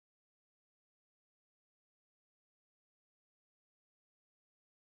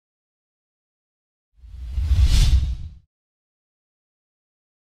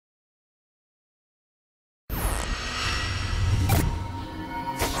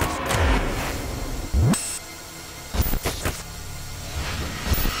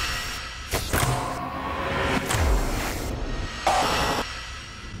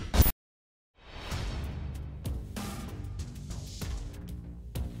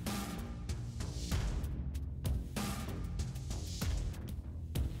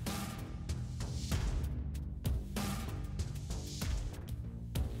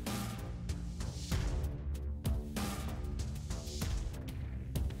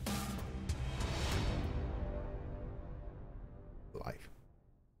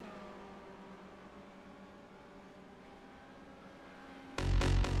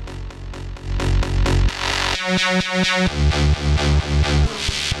Good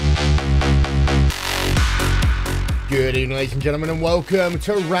evening, ladies and gentlemen, and welcome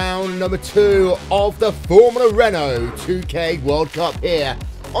to round number 2 of the Formula Renault 2K World Cup here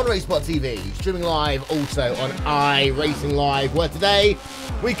on Racespot TV, streaming live also on iRacing Live, where today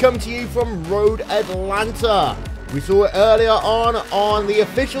we come to you from Road Atlanta. We saw it earlier on the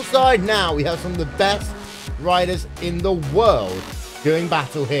official side. Now we have some of the best riders in the world doing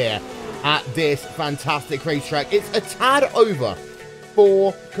battle here at this fantastic racetrack. It's a tad over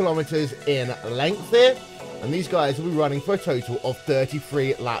 4 kilometers in length here. And these guys will be running for a total of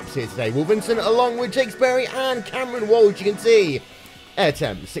 33 laps here today. Will Vincent, along with Jake Sperry and Cameron Walsh, you can see air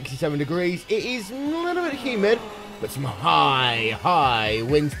temp 67 degrees. It is a little bit humid, but some high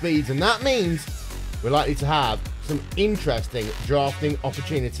wind speeds. And that means we're likely to have some interesting drafting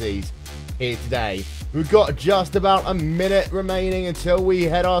opportunities here today. We've got just about a minute remaining until we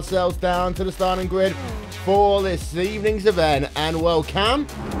head ourselves down to the starting grid for this evening's event. And well, Cam,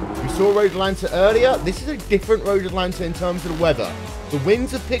 we saw Road Atlanta earlier. This is a different Road Atlanta in terms of the weather. The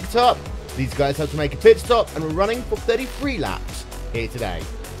winds have picked up. These guys have to make a pit stop, and we're running for 33 laps here today.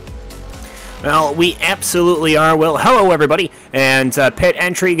 Well, we absolutely are. Well, hello, everybody. And pit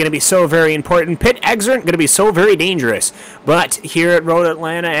entry going to be so very important. Pit exit going to be so very dangerous. But here at Road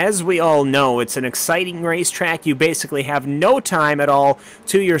Atlanta, as we all know, it's an exciting racetrack. You basically have no time at all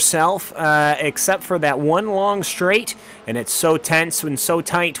to yourself, except for that one long straight. And it's so tense and so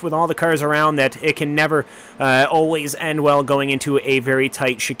tight with all the cars around that it can never always end well going into a very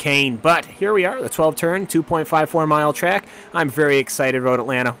tight chicane. But here we are, the 12-turn, 2.54-mile track. I'm very excited, Road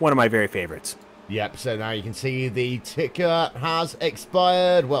Atlanta, one of my very favorites. Yep, so now you can see the ticker has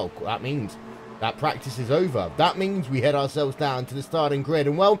expired. Well, that means that practice is over. That means we head ourselves down to the starting grid.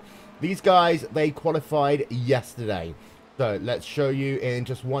 And, well, these guys, they qualified yesterday. So let's show you in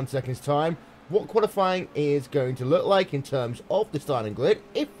just 1 second's time what qualifying is going to look like in terms of the starting grid,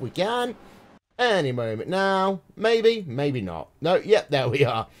 if we can. Any moment now. Maybe, maybe not. No, yep, there we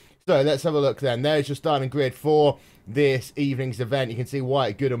are. So let's have a look then. There's your starting grid for this evening's event. You can see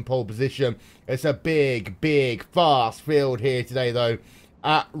White good in pole position. It's a big, fast field here today, though,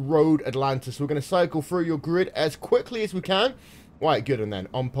 at Road Atlanta. So we're going to cycle through your grid as quickly as we can. White Gooden then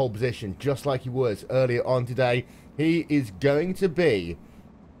on pole position, just like he was earlier on today. He is going to be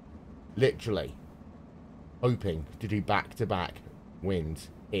literally hoping to do back-to-back wins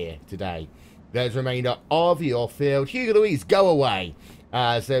here today. There's the remainder of your field. Hugo Louise, go away.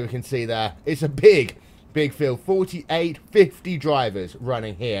 So we can see there, it's a big field. 48, 50 drivers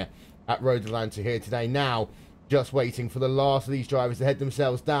running here at Road Atlanta here today. Now, just waiting for the last of these drivers to head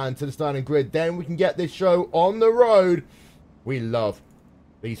themselves down to the starting grid. Then we can get this show on the road. We love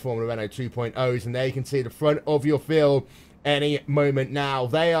these Formula Renault 2.0s, and there you can see the front of your field any moment now.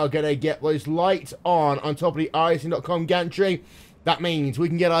 They are going to get those lights on top of the iRacing.com gantry. That means we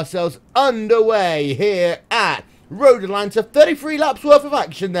can get ourselves underway here at Road Atlanta. 33 laps worth of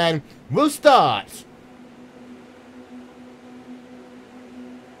action then. We'll start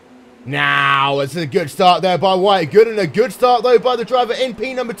now. It's a good start there by White Good, and a good start though by the driver in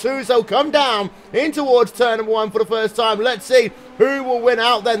P number 2. So come down in towards turn number 1 for the first time. Let's see who will win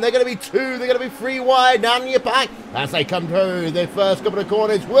out then. They're going to be 2, they're going to be 3 wide down in your pack as they come through the first couple of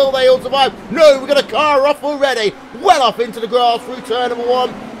corners. Will they all survive? No, we've got a car off already, well off into the grass through turn number 1.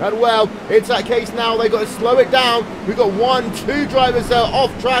 And well, it's that case now. They've got to slow it down. We've got 1, 2 drivers there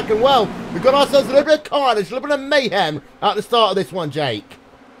off track, and well, we've got ourselves a little bit of carnage, a little bit of mayhem at the start of this one, Jake.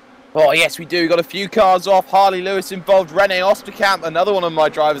 Oh, yes, we do. Got a few cars off. Harley Lewis involved. Rene Osterkamp, another one of my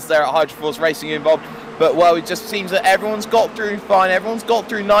drivers there at Hydroforce Racing involved. But, well, it just seems that everyone's got through fine. Everyone's got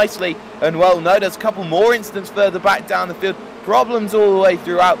through nicely. And, well, no, there's a couple more incidents further back down the field. Problems all the way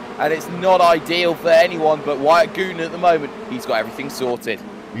throughout. And it's not ideal for anyone. But Wyatt Gooden at the moment, he's got everything sorted.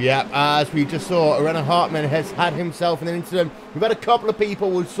 Yeah, as we just saw, Renner Hartman has had himself in an incident. We've had a couple of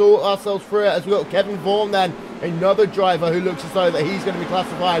people who sort ourselves through it, as we've got Kevin Vaughan then, another driver who looks as though that he's going to be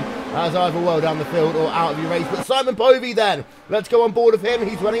classified as either well down the field or out of your race. But Simon Povey then, let's go on board of him.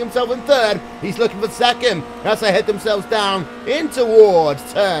 He's running himself in 3rd. He's looking for 2nd as they head themselves down in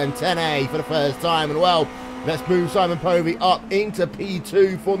towards turn 10A for the first time. And well, let's move Simon Povey up into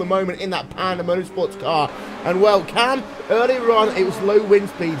P2 for the moment in that Panda Motorsports car. And well, Cam, earlier on it was low wind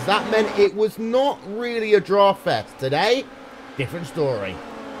speeds. That meant it was not really a draft fest. Today, different story.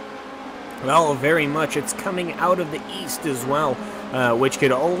 Well, very much. It's coming out of the east as well, which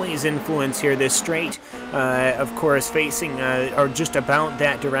could always influence here. This straight, of course, facing or just about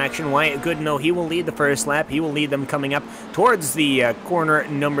that direction. Wyatt Gooden, though, he will lead the first lap. He will lead them coming up towards the corner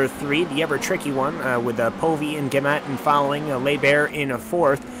number 3, the ever tricky one, with Povey and Gamat and following, Leber in a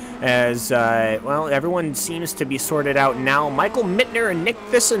 4th. as, well, everyone seems to be sorted out now. Michael Mittner and Nick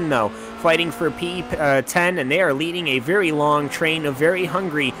Thyssen, though, fighting for P10, and they are leading a very long train of very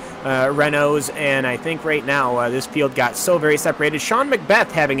hungry Renaults, and I think right now this field got so very separated. Sean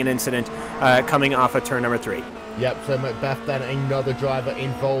Macbeth having an incident coming off of turn number 3. Yep, so Macbeth then another driver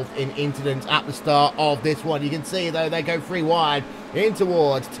involved in incidents at the start of this one. You can see, though, they go 3 wide in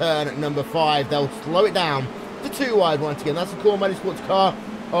towards turn number 5. They'll slow it down to 2 wide once again. That's the Core Motorsports car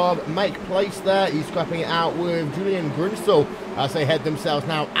of Make Place there. He's scrapping it out with Julian Grunstall as they head themselves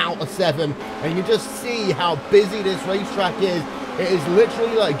now out of 7. And you can just see how busy this racetrack is. It is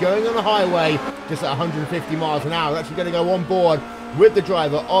literally like going on a highway just at 150 miles an hour. We're actually going to go on board with the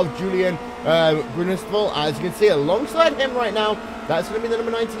driver of Julian Grunstall. As you can see alongside him right now, that's going to be the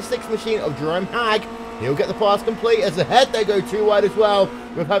number 96 machine of Jerome Hag. He'll get the pass complete as ahead they go 2 wide as well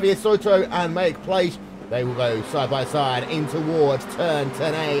with Javier Soto and Make Place. They will go side by side in towards turn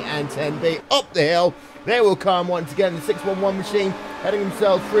 10A and 10B. Up the hill, they will come once again. The 611 machine heading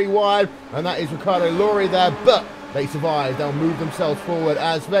themselves 3 wide, and that is Ricardo Laurie there, but they survive. They'll move themselves forward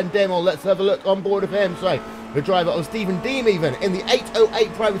as Sven Demel. Let's have a look on board of him. So the driver of Stephen Deem even in the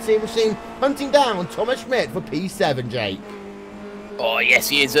 808 privateer machine hunting down Thomas Schmidt for P7, Jake. Oh, yes,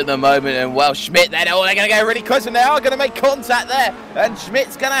 he is at the moment. And, well, Schmidt, they're going to go really close, and they are going to make contact there. And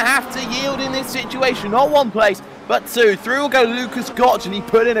Schmidt's going to have to yield in this situation. Not 1 place, but 2. Through will go Lucas Gotch, and he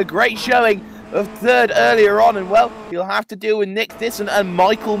put in a great showing of 3rd earlier on. And, well, he'll have to deal with Nick Thyssen and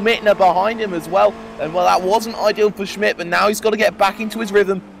Michael Mittner behind him as well. And, well, that wasn't ideal for Schmidt, but now he's got to get back into his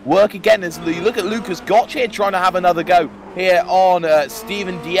rhythm, work again. As you look at Lucas Gotch here trying to have another go here on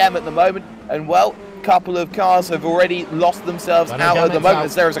Stephen DM at the moment. And, well, couple of cars have already lost themselves out at the moment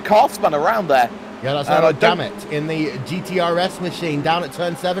as there is a car spun around there. Yeah, that's Lionel Gamet in the GTRS machine down at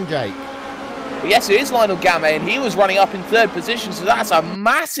turn 7, Jake. Yes, it is Lionel Gamet, and he was running up in 3rd position, so that's a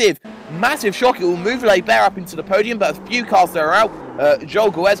massive shock. It will move Leibert up into the podium, but a few cars that are out.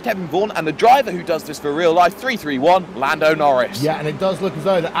 Joel Goez, Kevin Vaughan, and the driver who does this for real life, 331, Lando Norris. Yeah, and it does look as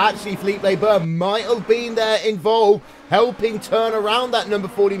though that actually Philippe Leibert might have been there involved, helping turn around that number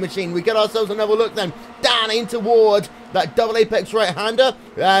 40 machine. We get ourselves another look then down in towards that double apex right-hander.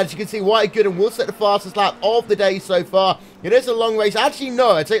 As you can see, White Gooden will set the fastest lap of the day so far. It is a long race. Actually,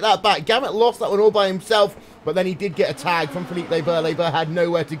 no, I take that back. Gamet lost that one all by himself, but then he did get a tag from Philippe Leibert. Leibert had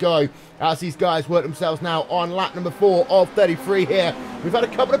nowhere to go as these guys work themselves now on lap number 4 of 33 here. We've had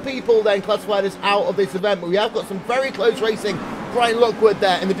a couple of people then classified as out of this event, but we have got some very close racing. Brian Lockwood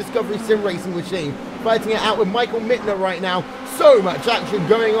there in the Discovery Sim Racing machine, fighting it out with Michael Mittner right now. So much action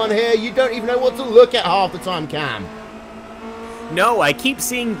going on here. You don't even know what to look at half the time, Cam. No, I keep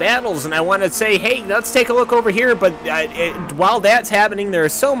seeing battles, and I want to say, hey, let's take a look over here, but while that's happening, there are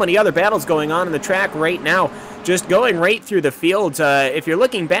so many other battles going on in the track right now, just going right through the field. If you're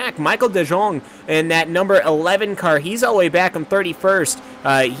looking back, Michael De Jong in that number 11 car, he's all the way back in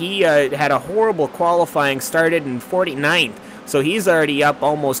 31st. He had a horrible qualifying, started in 49th. So he's already up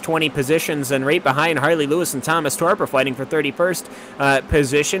almost 20 positions, and right behind Harley Lewis and Thomas Torp are fighting for 31st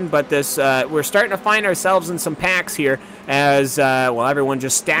position. But this we're starting to find ourselves in some packs here as, well, everyone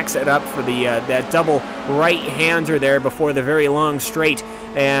just stacks it up for the that double right-hander there before the very long straight.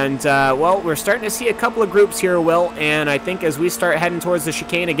 And, well, we're starting to see a couple of groups here, Will, and I think as we start heading towards the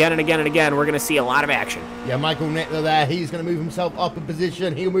chicane again and again and again, we're going to see a lot of action. Yeah, Michael Mittner there, he's going to move himself up in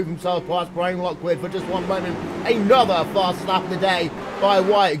position. He'll move himself past Brian Lockwood for just 1 moment. Another fast lap of the day by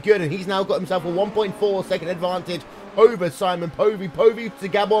Wyatt Good, and he's now got himself a 1.4 second advantage over Simon Povey. Povey to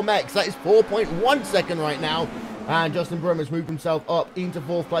Gabor Mex, that is 4.1 second right now. And Justin Brum has moved himself up into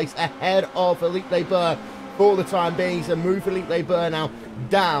 4th place ahead of Philippe Leibert for the time being. So move Philippe Leibert now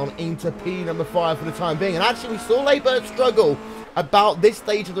down into P number 5 for the time being. And actually we saw Leibert struggle about this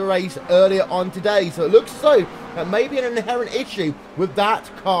stage of the race earlier on today. So it looks so that maybe an inherent issue with that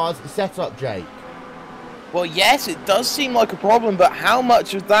car's setup, Jake. Well, yes, it does seem like a problem, but how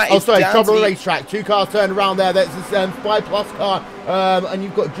much of that is... Oh, sorry, down trouble to the racetrack. 2 cars turned around there. That's this 5+ car. And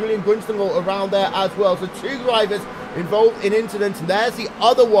you've got Julian Grunstall around there as well. So 2 drivers involved in incidents. And there's the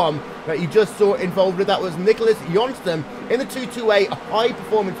other one that you just saw involved with. That was Nicholas Johnston in the 228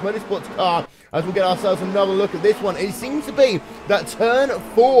 high-performance motorsports car. As we'll get ourselves another look at this one. It seems to be that turn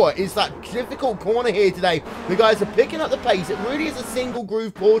 4 is that difficult corner here today. The guys are picking up the pace. It really is a single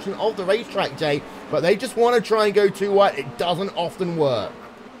groove portion of the racetrack, Jay. But they just want to try and go too wide. It doesn't often work.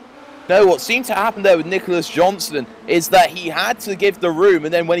 No, what seemed to happen there with Nicholas Johnston is that he had to give the room,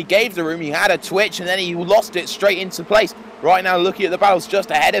 and then when he gave the room, he had a twitch, and then he lost it straight into place. Right now, looking at the battles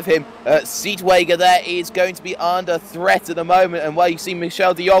just ahead of him, Seatwager there is going to be under threat at the moment, and well, you see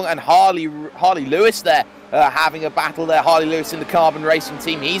Michel de Jong and Harley Lewis there having a battle there. Harley Lewis in the Carbon Racing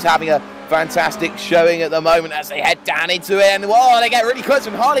team, he's having a fantastic showing at the moment as they head down into it. And whoa, they get really close,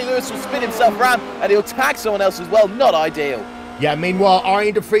 and Harley Lewis will spin himself around and he'll tag someone else as well. Not ideal. Yeah, meanwhile,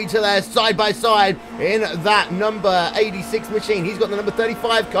 Arian DeFrita there side by side in that number 86 machine. He's got the number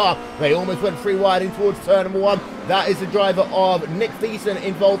 35 car. They almost went free wide in towards turn number 1. That is the driver of Nick Thiessen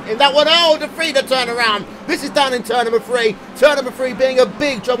involved in that one. Oh, DeFrita turn around. This is down in turn number 3. Turn number 3 being a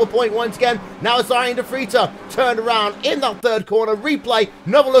big trouble point once again. Now it's Arian DeFrita turned around in that third corner. Replay,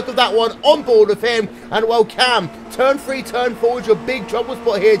 another look of that one on board with him. And well, Cam, turn 3, turn 4 is your big trouble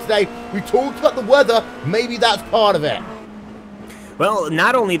spot here today. We talked about the weather. Maybe that's part of it. Well,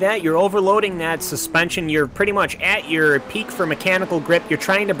 not only that, you're overloading that suspension. You're pretty much at your peak for mechanical grip. You're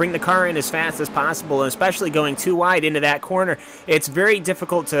trying to bring the car in as fast as possible, and especially going too wide into that corner. It's very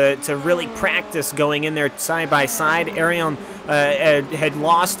difficult to really practice going in there side by side. Arion had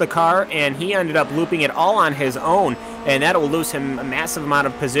lost the car, and he ended up looping it all on his own, and that will lose him a massive amount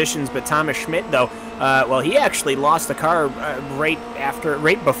of positions. But Thomas Schmidt, though, well, he actually lost the car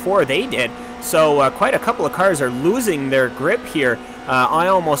right before they did. So quite a couple of cars are losing their grip here. I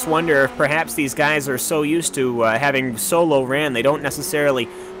almost wonder if perhaps these guys are so used to having solo ran, they don't necessarily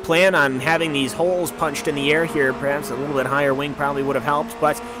plan on having these holes punched in the air here. Perhaps a little bit higher wing probably would have helped.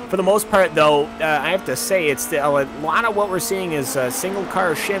 But for the most part, though, I have to say it's a lot of what we're seeing is single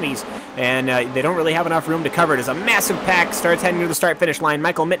car shimmies, and they don't really have enough room to cover it. As a massive pack starts heading to the start-finish line,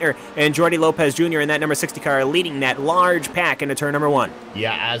 Michael Mittner and Jordi Lopez Jr. in that number 60 car leading that large pack into turn number 1.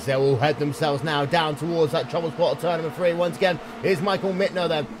 Yeah, as they will head themselves now down towards that trouble spot of turn number 3. Once again, here's Michael Mittner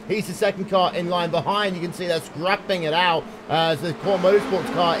then. He's the second car in line behind. You can see they're scrapping it out as the Core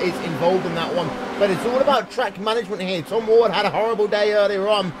Motorsports car is involved in that one. But it's all about track management here. Tom Ward had a horrible day earlier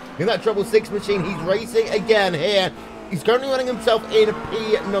on in that Trouble 6 machine. He's racing again here. He's currently running himself in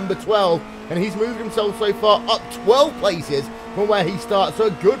P number 12, and he's moved himself so far up 12 places from where he starts. So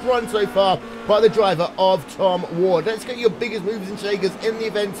a good run so far by the driver of Tom Ward. Let's get your biggest movers and shakers in the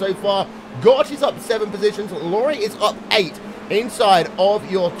event so far. Gotch is up 7 positions. Laurie is up 8 inside of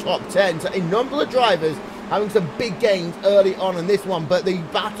your top 10. So a number of drivers having some big gains early on in this one, but the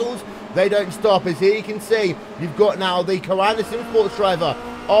battles, they don't stop. As here you can see, you've got now the Caranda Sim Sports driver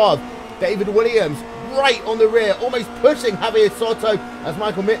of David Williams right on the rear, almost pushing Javier Soto as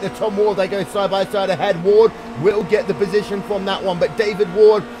Michael Mittner, Tom Ward, they go side by side ahead. Ward will get the position from that one, but David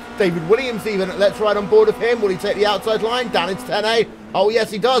Williams even, let's ride on board of him. Will he take the outside line down into 10A? Oh yes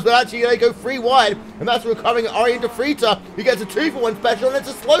he does, but actually they go 3 wide, and that's recovering Arian DeFrita. He gets a 2-for-1 special, and it's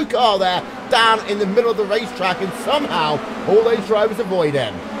a slow car there down in the middle of the racetrack, and somehow all those drivers avoid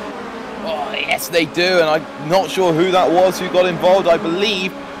him. Oh yes they do, and I'm not sure who that was who got involved. I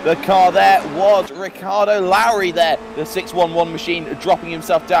believe the car there was Ricardo Lowry there, the 611 machine, dropping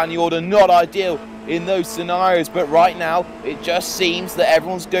himself down the order. Not ideal in those scenarios, but right now it just seems that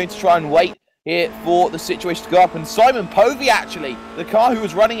everyone's going to try and wait here for the situation to go up. And Simon Povey, actually, the car who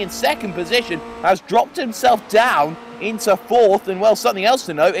was running in 2nd position, has dropped himself down into 4th. And well, something else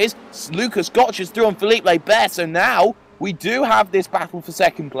to note is Lucas Gotch is through on Felipe Bear. So now we do have this battle for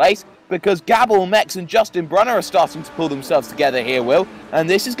 2nd place, because Gabel Mex and Justin Brunner are starting to pull themselves together here, Will. And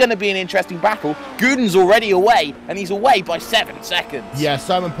this is going to be an interesting battle. Gooden's already away, and he's away by 7 seconds. Yeah,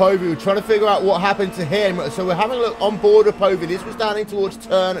 Simon Povey, we're trying to figure out what happened to him. So we're having a look on board of Povey. This was down in towards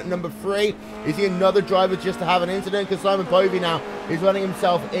turn number 3. Is he another driver just to have an incident? Because Simon Povey now is running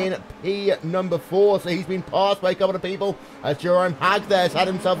himself in P number 4. So he's been passed by a couple of people as Jerome Hag there has had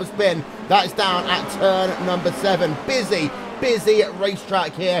himself a spin. That's down at turn number 7. Busy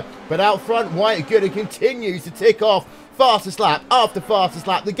racetrack here, but out front Wyatt Gooden continues to tick off fastest lap after fastest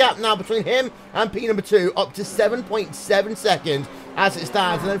lap. The gap now between him and P number 2 up to 7.7 seconds as it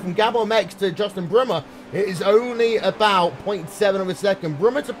stands, and then from Gabor Mex to Justin Brummer it is only about 0.7 of a second.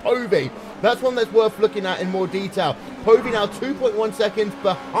 Brummer to Povey, that's one that's worth looking at in more detail. Povey now 2.1 seconds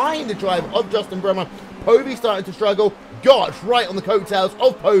behind the drive of Justin Brummer. Povey starting to struggle. Gotch right on the coattails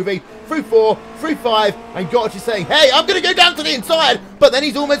of Povey, through 4, through 5, and Gotch is saying, hey, I'm going to go down to the inside, but then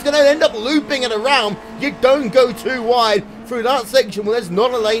he's almost going to end up looping it around. You don't go too wide through that section when there's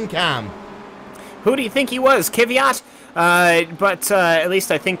not a lane cam. Who do you think he was? Kvyat? But at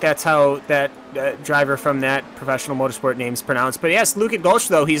least I think that's how that driver from that professional motorsport name's pronounced. But yes, Luke Gulch,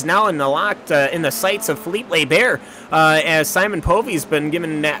 though, he's now in the sights of Philippe Lebert, as Simon Povey's been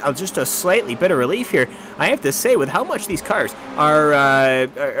given just a slightly bit of relief here. I have to say, with how much these cars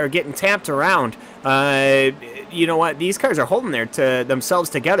are getting tapped around, you know what? These cars are holding themselves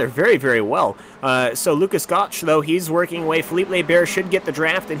together very, very well. So Lucas Gotch, though, he's working away. Philippe Lebert should get the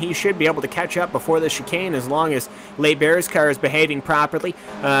draft, and he should be able to catch up before the chicane as long as Lebert's car is behaving properly.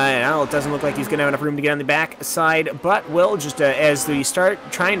 Well, it doesn't look like he's going to have enough room to get on the back side, but will just as we start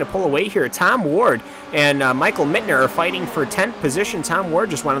trying to pull away here, Tom Ward and Michael Mittner are fighting for 10th position. Tom Ward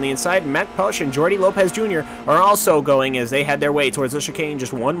just went on the inside. Matt Push and Jordi Lopez Jr. are also going as they head their way towards the chicane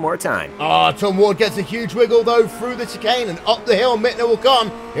just one more time. Oh, Tom Ward gets a huge wiggle, though, through the chicane and up the hill. Mittner will come.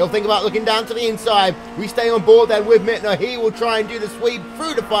 He'll think about looking down to the inside. We stay on board then with Mittner. He will try and do the sweep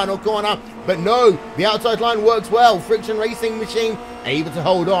through the final corner, but no, the outside line works well. Friction Racing Machine able to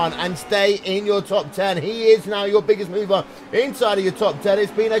hold on and stay in your top 10. He is now your biggest mover inside of your top 10.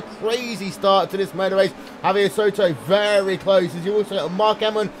 It's been a crazy start to this motor race. Javier Soto very close, as you also got Mark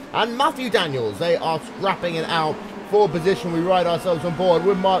Emmon and Matthew Daniels. They are scrapping it out for position. We ride ourselves on board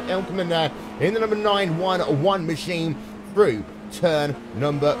with Mark Elkman there in the number 911 machine through turn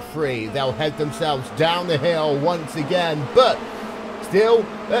number 3. They'll head themselves down the hill once again, but still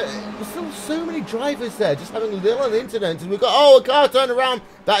so many drivers there just having little incidents. And we've got, a car turned around.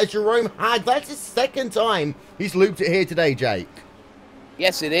 That is Jerome Hag. That's his second time he's looped it here today, Jake.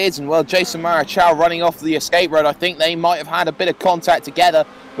 Yes, it is. And, well, Jason Marichal running off the escape road. I think they might have had a bit of contact together.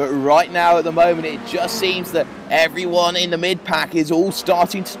 But right now, at the moment, it just seems that everyone in the mid-pack is all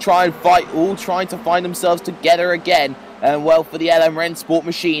starting to try and fight, all trying to find themselves together again. And, well, for the LM Rennsport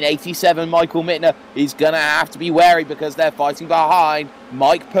machine, 87 Michael Mittner is going to have to be wary because they're fighting behind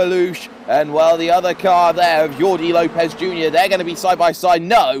Mike Peluche. And, well, the other car there of Jordi Lopez Jr., they're going to be side by side.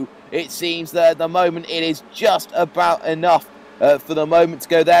 No, it seems that at the moment it is just about enough for the moment to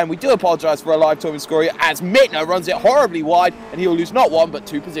go there. And we do apologise for a live timing score here as Mittner runs it horribly wide and he'll lose not one but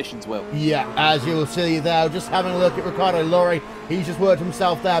 2 positions, Will. Yeah, as you'll see there, just having a look at Ricardo Lorry. He's just worked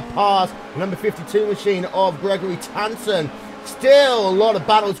himself there past number 52 machine of Gregory Tanson. Still a lot of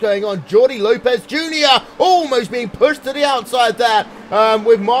battles going on. Jordi Lopez Jr. almost being pushed to the outside there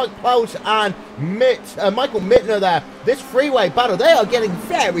with Mark Plausch and Michael Mittner there. This freeway battle, they are getting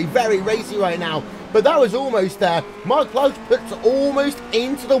very, very racy right now. But that was almost there. Mark Plausch puts almost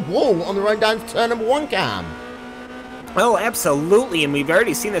into the wall on the run down to turn number 1, Cam. Oh, absolutely, and we've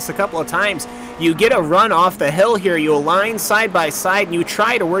already seen this a couple of times. You get a run off the hill here, you align side by side, and you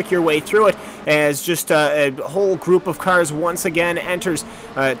try to work your way through it as just a whole group of cars once again enters.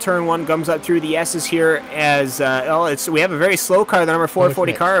 Turn 1 comes up through the S's here as, we have a very slow car, the number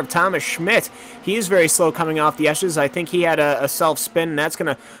 440 car of Thomas Schmidt. He's very slow coming off the S's. I think he had a self-spin, and that's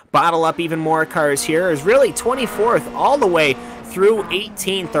going to bottle up even more cars here. Is really 24th all the way through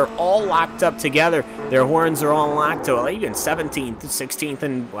 18th. They're all locked up together. Their horns are all locked to even 17th, 16th,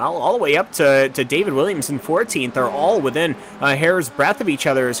 and well, all the way up to David Williams in 14th. They're all within a hair's breadth of each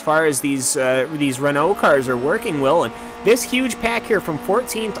other as far as these Renault cars are working, Will. And this huge pack here from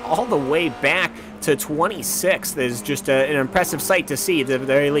 14th all the way back to 26th is just an impressive sight to see at the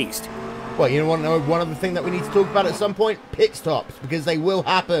very least. Well, you want to know one other thing that we need to talk about at some point? Pit stops, because they will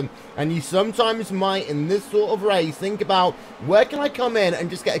happen. And you sometimes might, in this sort of race, think about, where can I come in and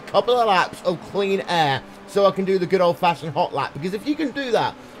just get a couple of laps of clean air so I can do the good old-fashioned hot lap? Because if you can do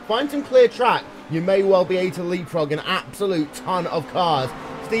that, find some clear track, you may well be able to leapfrog an absolute ton of cars.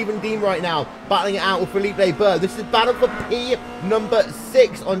 Stephen Dean right now battling it out with Philippe Lebert. This is battle for P number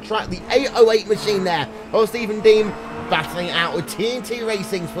 6 on track. The 808 machine there. Oh, Stephen Dean battling out with TNT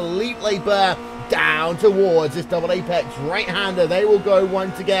Racing's Philippe Lebert down towards this double apex right-hander. They will go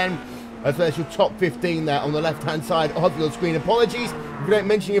once again. As there's your top 15 there on the left-hand side of your screen. Apologies if you don't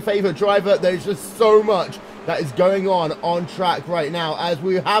mention your favourite driver. There's just so much that is going on track right now as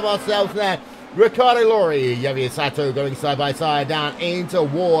we have ourselves there. Ricardo Lorry, Javier Sato going side by side down in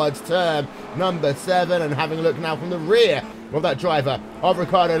towards turn number 7 and having a look now from the rear of that driver of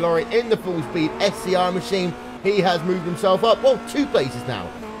Ricardo Lorry in the full speed SCR machine. He has moved himself up, well, 2 places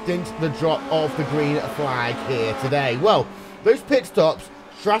now since the drop of the green flag here today. Well, those pit stops,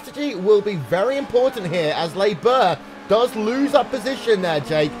 strategy will be very important here as Lebert does lose that position there,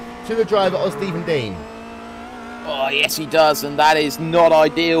 Jake, to the driver of Stephen Dean. Oh, yes, he does, and that is not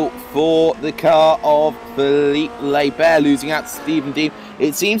ideal for the car of Philippe Lebert, losing out to Stephen Dean.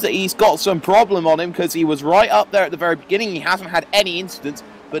 It seems that he's got some problem on him because he was right up there at the very beginning. He hasn't had any incidents,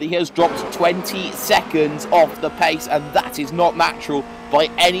 but he has dropped 20 seconds off the pace, and that is not natural by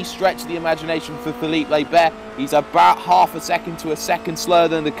any stretch of the imagination for Philippe Lebert. He's about half a second to a second slower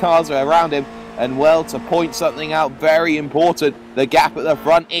than the cars around him. And, well, to point something out very important, the gap at the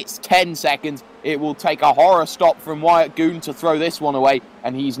front, it's 10 seconds. It will take a horror stop from Wyatt Goon to throw this one away,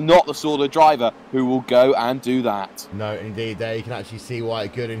 and he's not the sort of driver who will go and do that. No, indeed. There you can actually see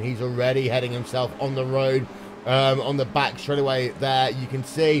Wyatt Goon, and he's already heading himself on the road on the back straight away there. You can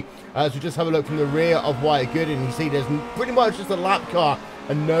see, as we just have a look from the rear of Wyatt Gooden, you see there's pretty much just a lap car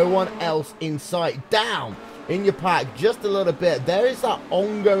and no one else in sight. Down in your pack just a little bit, there is that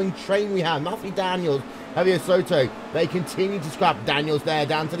ongoing train we have. Matthew Daniels, Javier Soto, they continue to scrap. Daniels there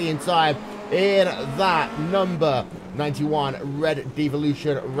down to the inside in that number 91 Red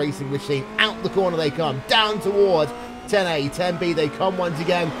Devolution Racing Machine. Out the corner they come, down towards 10A, 10B, they come once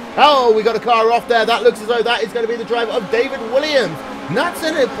again. Oh, we got a car off there. That looks as though that is going to be the driver of David Williams. And that's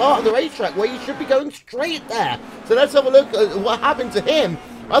in a part of the racetrack where you should be going straight there. So let's have a look at what happened to him.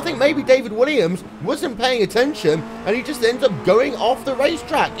 I think maybe David Williams wasn't paying attention and he just ends up going off the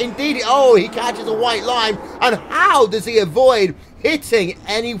racetrack. Indeed, he catches a white line. And how does he avoid hitting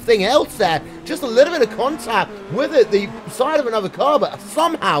anything else there? Just a little bit of contact with it, the side of another car, but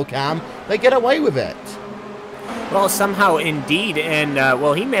somehow, Cam, they get away with it. Well, somehow, indeed, and,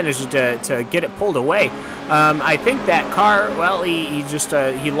 well, he managed to get it pulled away. I think that car, well, he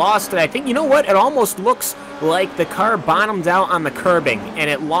lost it. I think, you know what, it almost looks like the car bottomed out on the curbing, and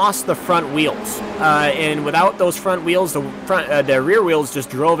it lost the front wheels. And without those front wheels, the rear wheels just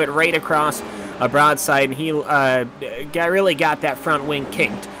drove it right across a broadside, and he really got that front wing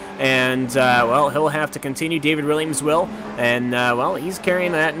kinked. And, well, he'll have to continue. David Williams will. And, well, he's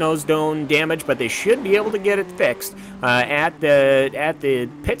carrying that nose dome damage, but they should be able to get it fixed at the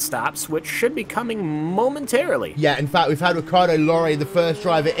pit stops, which should be coming momentarily. Yeah, in fact, we've had Ricardo Lorre, the first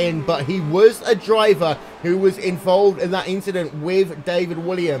driver in, but he was a driver who was involved in that incident with David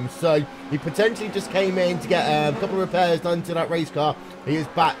Williams. So he potentially just came in to get a couple of repairs done to that race car. He is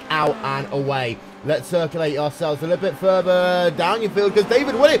back out and away. Let's circulate ourselves a little bit further down your field because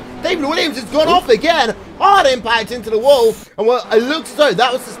David Williams has gone off again. Hard impact into the wall. And well, it looks as though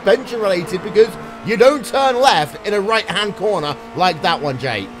that was suspension related because you don't turn left in a right-hand corner like that one,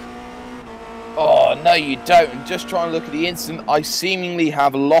 Jake. Oh, no, you don't. Just trying to look at the incident. I seemingly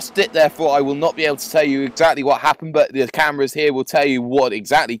have lost it. Therefore, I will not be able to tell you exactly what happened, but the cameras here will tell you what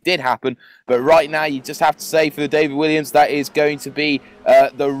exactly did happen. But right now, you just have to say for the David Williams, that is going to be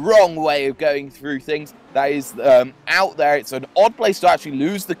the wrong way of going through things. That is out there. It's an odd place to actually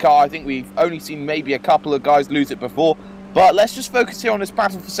lose the car. I think we've only seen maybe a couple of guys lose it before. But let's just focus here on this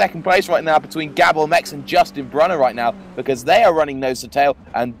battle for second place right now between Gabor Mex and Justin Brunner right now, because they are running nose to tail,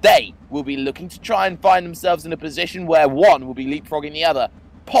 and they will be looking to try and find themselves in a position where one will be leapfrogging the other,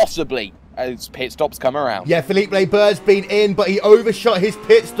 possibly as pit stops come around. Yeah, Philippe Leber's been in, but he overshot his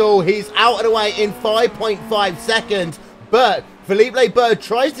pit stall. He's out and away in 5.5 seconds, but Philippe Leber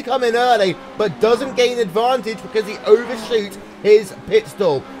tries to come in early, but doesn't gain advantage because he overshoots his pit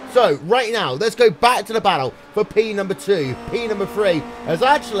stall. So, right now, let's go back to the battle for P number 2, P number 3, as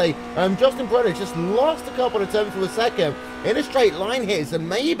actually, Justin Brunner just lost a couple of tenths of a second in a straight line here, so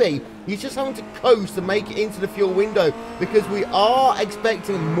maybe he's just having to coast to make it into the fuel window, because we are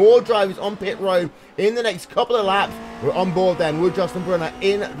expecting more drivers on pit road in the next couple of laps. We're on board then with Justin Brunner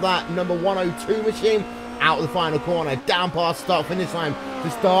in that number 102 machine, out of the final corner, down past start finish line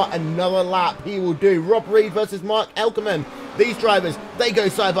to start another lap. He will do. Rob Reed versus Mark Elkerman. These drivers, they go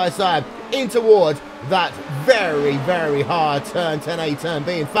side by side in towards that very, very hard turn 10A, turn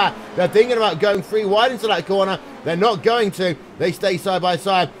B. In fact, they're thinking about going 3 wide into that corner. They're not going to. They stay side by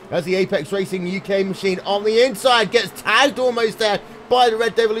side as the Apex Racing UK machine on the inside gets tagged almost there by the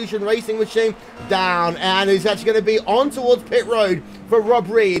Red Devolution Racing machine. Down, and is actually going to be on towards pit road for Rob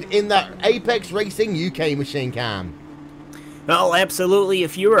Reed in that Apex Racing UK machine, Cam. Well, absolutely.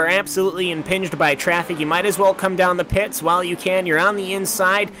 If you are absolutely impinged by traffic, you might as well come down the pits while you can. You're on the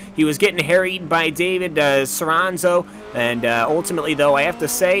inside. He was getting harried by David Saranzo, and ultimately, though, I have to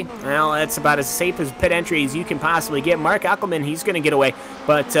say, well, that's about as safe as pit entry as you can possibly get. Mark Ackelman, he's going to get away,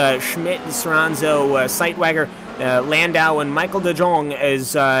 but Schmidt, Saranzo, Sightwagger, Landau, and Michael De Jong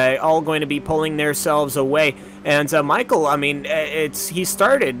is all going to be pulling themselves away. And Michael, I mean, he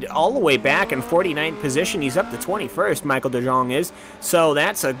started all the way back in 49th position. He's up to 21st, Michael De Jong is. So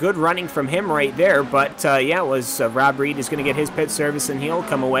that's a good running from him right there. But, yeah, it was Rob Reed is going to get his pit service, and he'll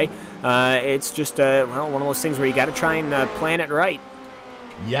come away. It's just, well, one of those things where you got to try and plan it right.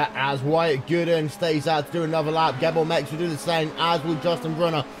 Yeah, as Wyatt Gooden stays out to do another lap, Gabor Mex will do the same, as will Justin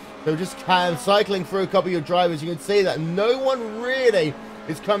Brunner. So just kind of cycling through a couple of your drivers, you can see that no one really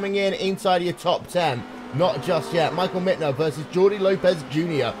is coming in inside of your top 10. Not just yet. Michael Mittner versus Jordi Lopez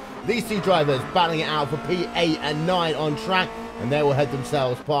Jr. These two drivers battling it out for P8 and 9 on track, and they will head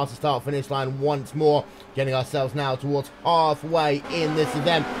themselves past the start-finish line once more, getting ourselves now towards halfway in this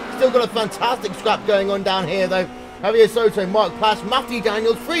event. Still got a fantastic scrap going on down here, though. Javier Soto, Mark Plash, Matthew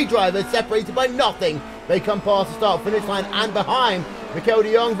Daniels, 3 drivers separated by nothing. They come past the start-finish line, and behind, Mikel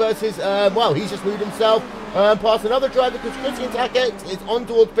de Jong versus, well, he's just moved himself past another driver because Christian Tackett is on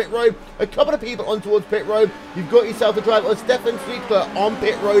towards pit road. A couple of people on towards pit road. You've got yourself a driver of Stefan Sweetler on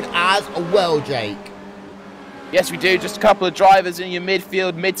pit road as well, Jake. Yes, we do. Just a couple of drivers in your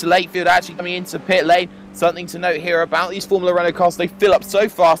midfield, mid to late field, actually coming into pit lane. Something to note here about these Formula Renault cars, they fill up so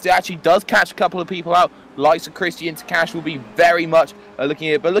fast, it actually does catch a couple of people out. Likes of Christian Tackett will be very much looking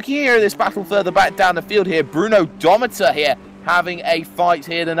at it. But looking here at this battle further back down the field here, Bruno Dometer here having a fight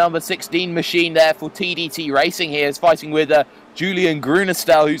here. The number 16 machine there for TDT Racing here is fighting with Julian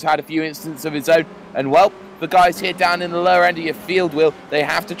Grunestel, who's had a few instances of his own. And well, the guys here down in the lower end of your field, Will, they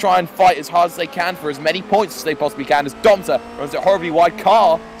have to try and fight as hard as they can for as many points as they possibly can, as Dometer runs a horribly wide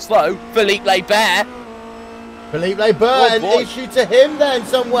car, slow, Philippe Lebert. Philippe Lebert, an issue to him then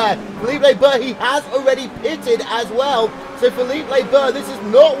somewhere. Philippe Lebert, he has already pitted as well. So Philippe Lebert, this is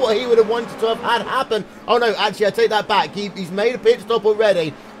not what he would have wanted to have had happen. Oh no, actually, I take that back. He's made a pit stop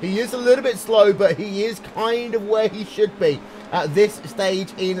already. He is a little bit slow, but he is kind of where he should be at this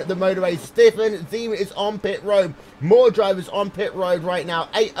stage in the motor race. Stefan Zima is on pit road. More drivers on pit road right now.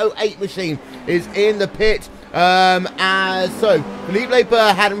 808 machine is in the pit. So Philippe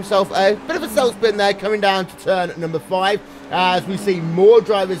Lebert had himself a bit of a self spin there coming down to turn number 5. As we see more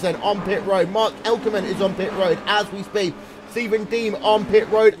drivers then on pit road. Mark Elkerman is on pit road as we speak. Stephen Deem on pit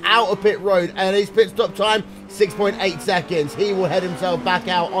road, out of pit road, and his pit stop time 6.8 seconds. He will head himself back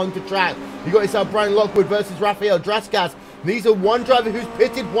out onto track. You got yourself Brian Lockwood versus Rafael Draskas. These are one driver who's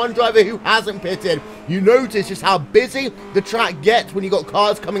pitted, one driver who hasn't pitted. You notice just how busy the track gets when you got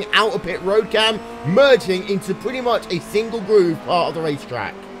cars coming out of pit road, Cam, merging into pretty much a single groove part of the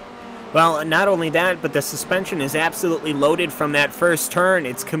racetrack. Well, not only that, but the suspension is absolutely loaded from that first turn.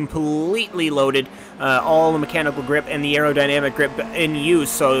 It's completely loaded, all the mechanical grip and the aerodynamic grip in use.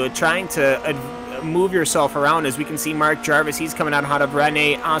 So trying to move yourself around, as we can see Mark Jarvis, he's coming out hot of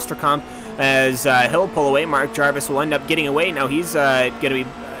Rene Osterkamp. As he'll pull away, Mark Jarvis will end up getting away. Now he's going to be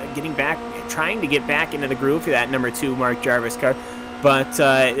getting back, trying to get back into the groove for that number 2 Mark Jarvis car. But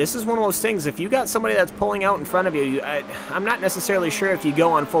this is one of those things, if you got somebody that's pulling out in front of you, I'm not necessarily sure if you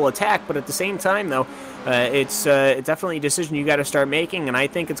go on full attack, but at the same time, though, it's definitely a decision you got to start making, and I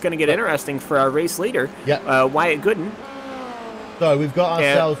think it's going to get interesting for our race leader, Wyatt Gooden. So we've got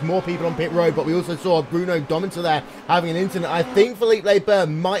ourselves more people on pit road, but we also saw Bruno Dometer there having an incident. I think Philippe Lebert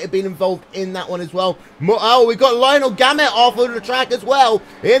might have been involved in that one as well. Oh, we've got Lionel Gammet off of the track as well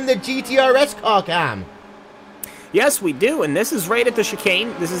in the GTRS car, Cam. Yes, we do, and this is right at the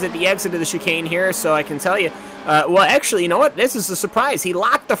chicane. This is at the exit of the chicane here, so I can tell you. Well, actually, you know what? This is a surprise. He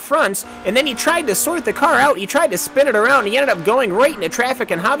locked the fronts, and then he tried to sort the car out. He tried to spin it around. He ended up going right into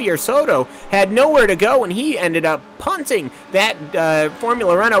traffic, and Javier Soto had nowhere to go, and he ended up punting that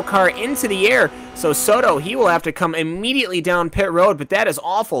Formula Renault car into the air. So Soto, he will have to come immediately down pit road, but that is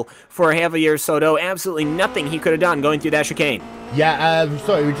awful for Javier Soto. Absolutely nothing he could have done going through that chicane. Yeah,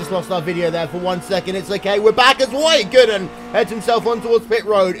 sorry, we just lost our video there for 1 second. It's okay. We're back as Wyatt Gooden heads himself on towards pit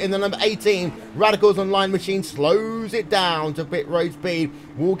road in the number 18. Radicals Online machine slows it down to pit road speed.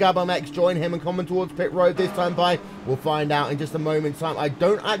 Will Gabon X join him and come towards pit road this time by? We'll find out in just a moment's time. I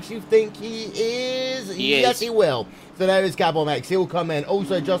don't actually think he is. Yes, he will. So there is Gabon X. He'll come in.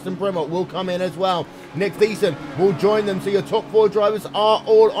 Also, Justin Brimmer will come in as well. Nick Thiessen will join them. So your top 4 drivers are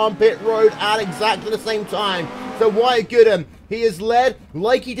all on pit road at exactly the same time. So Wyatt Gooden, he has led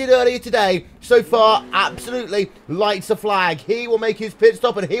like he did earlier today. So far, absolutely lights a flag. He will make his pit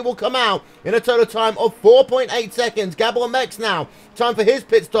stop and he will come out in a total time of 4.8 seconds. Gabon Mex now, time for his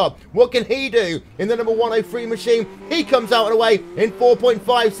pit stop. What can he do in the number 103 machine? He comes out and away in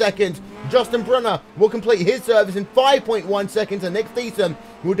 4.5 seconds. Justin Brunner will complete his service in 5.1 seconds, and Nick Thiessen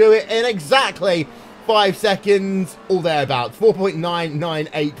will do it in exactly 5 seconds, or thereabouts.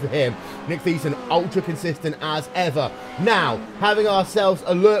 4.998 for him. Nick Thiessen, ultra consistent as ever. Now, having ourselves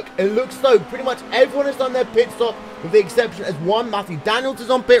a look, it looks though pretty much everyone has done their pit stop, with the exception as one. Matthew Daniels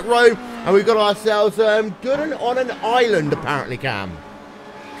is on pit road, and we've got ourselves Gooden on an island, apparently, Cam.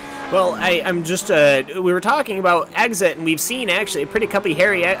 Well, I'm just, we were talking about exit, and we've seen actually a pretty couple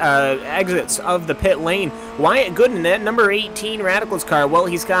hairy exits of the pit lane. Wyatt Gooden, that number 18 Radicals car, well,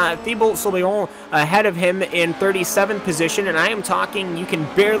 he's got Thibault Soubillon ahead of him in 37th position, and I am talking, you can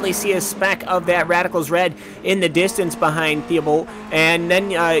barely see a speck of that Radicals red in the distance behind Thibault. And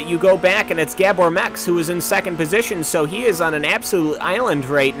then you go back, and it's Gabor Mex who is in 2nd position, so he is on an absolute island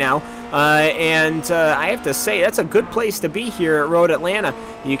right now. I have to say, that's a good place to be here at Road Atlanta.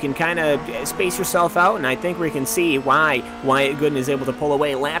 You can kind of space yourself out, and I think we can see why Wyatt Gooden is able to pull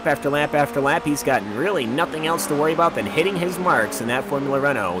away lap after lap after lap. He's got really nothing else to worry about than hitting his marks in that Formula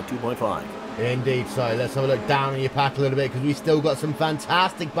Renault 2.5. Indeed, so let's have a look down on your pack a little bit because we still got some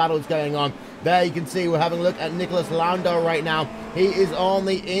fantastic battles going on. There you can see we're having a look at Nicholas Landau right now. He is on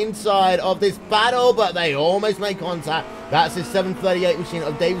the inside of this battle, but they almost make contact. That's his 738 machine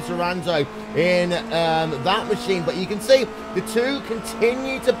of David Soranzo in that machine. But you can see the two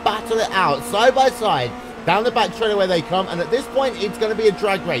continue to battle it out side by side. Down the back straight away they come, and at this point it's going to be a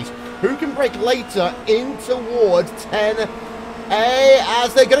drag race. Who can break later in towards 10A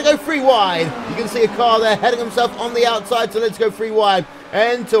as they're going to go 3 wide. You can see a car there heading himself on the outside, so let's go 3 wide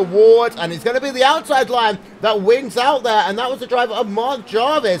and towards, and it's going to be the outside line that wins out there, and that was the driver of Mark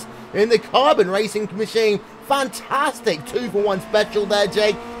Jarvis in the Carbon Racing machine. Fantastic 2-for-1 special there,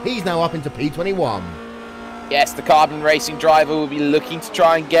 Jake. He's now up into P21. Yes, the Carbon Racing driver will be looking to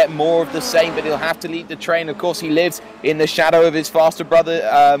try and get more of the same, but he'll have to lead the train. Of course, he lives in the shadow of his faster brother,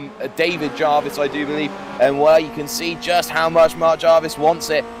 David Jarvis, I do believe. And well, you can see just how much Mark Jarvis wants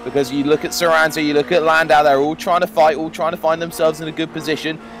it, because you look at Soranzo, you look at Landau, they're all trying to fight, all trying to find themselves in a good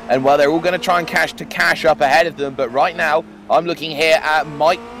position. And well, they're all going to try and cash up ahead of them. But right now, I'm looking here at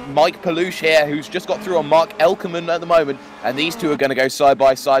Mike Palouche here, who's just got through on Mark Elkerman at the moment. And these two are going to go side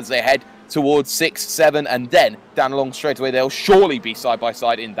by side as they head towards 6, 7, and then down along straight away. They'll surely be side by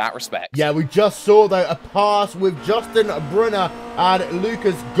side in that respect. Yeah, we just saw though a pass with Justin Brunner and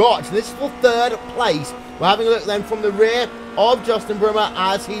Lucas Gotch. This is for 3rd place. We're having a look then from the rear of Justin Brunner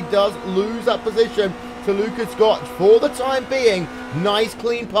as he does lose that position to Lucas Gotch for the time being. Nice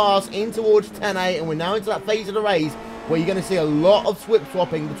clean pass in towards 10A, and we're now into that phase of the race where you're going to see a lot of swip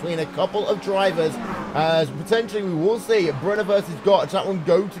swapping between a couple of drivers, as potentially we will see Brunner versus Gotch. That one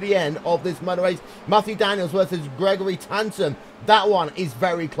go to the end of this motor race. Matthew Daniels versus Gregory Tanson. That one is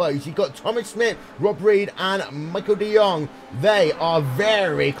very close. You've got Thomas Smith, Rob Reed, and Michael de Jong. They are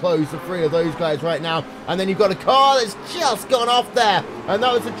very close, the 3 of those guys right now. And then you've got a car that's just gone off there, and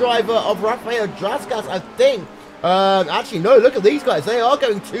that was the driver of Rafael Draskas, I think. Actually, no, look at these guys. They are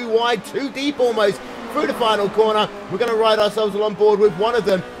going 2 wide, 2 deep almost through the final corner. We're going to ride ourselves on board with one of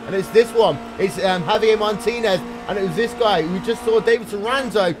them, and it's this one. It's Javier Martinez, and it was this guy. We just saw David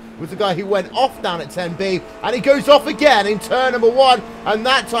Soranzo was the guy who went off down at 10B, and he goes off again in turn number 1, and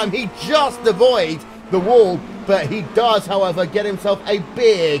that time he just avoids the wall, but he does, however, get himself a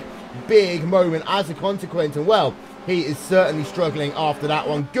big moment as a consequence, and well, he is certainly struggling after that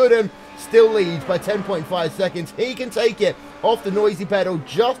one. Gooden still leads by 10.5 seconds. He can take it off the noisy pedal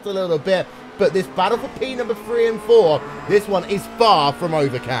just a little bit, but this battle for P number 3 and 4, this one is far from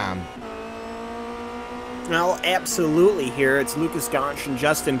over, Cam. Well, absolutely here. It's Lucas Gotch and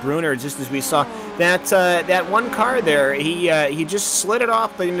Justin Brunner, just as we saw that one car there. He just slid it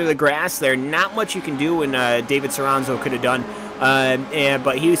off into the grass there. Not much you can do when David Soranzo could have done.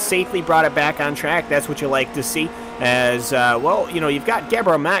 But he safely brought it back on track. That's what you like to see. As, well, you know, you've got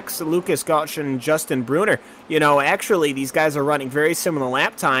Gabriel Max, Lucas Gotch, and Justin Brunner. You know, actually, these guys are running very similar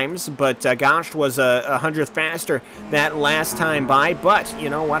lap times, but Gotch was a 100th faster that last time by. But, you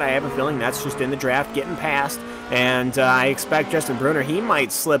know what, I have a feeling that's just in the draft getting past. And I expect Justin Brunner, he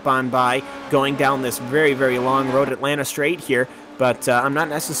might slip on by going down this very, very long road Atlanta straight here. But I'm not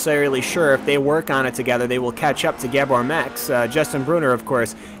necessarily sure if they work on it together, they will catch up to Gabor Max, Justin Brunner, of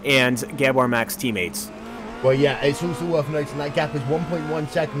course, and Gabor Max teammates. Well, yeah, it's also worth noting that gap is 1.1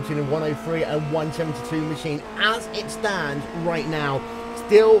 seconds between a 103 and 172 machine as it stands right now.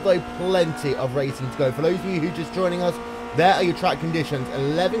 Still, though, plenty of racing to go. For those of you who are just joining us, there are your track conditions.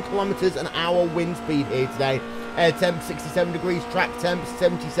 11 kilometers an hour wind speed here today. Air temp 67 degrees, track temp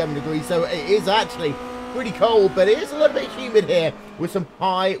 77 degrees. So it is actually pretty cold, but it is a little bit humid here with some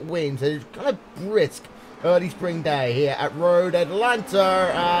high winds. It's kind of brisk early spring day here at Road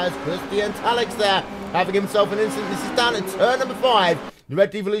Atlanta as Christian Talix there having himself an incident. This is down at turn number 5. The Red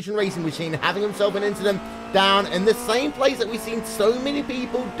Devolution Racing Machine having himself an incident down in the same place that we've seen so many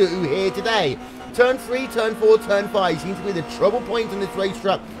people do here today. Turn 3, turn 4, turn 5 seems to be the trouble point in this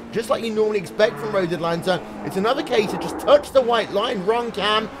racetrack, just like you normally expect from Road Atlanta. It's another case of just touch the white line, wrong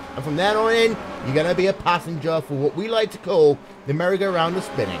cam, and from there on in, you're going to be a passenger for what we like to call the merry-go-round of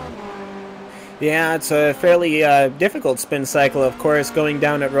spinning. Yeah, it's a fairly difficult spin cycle, of course. Going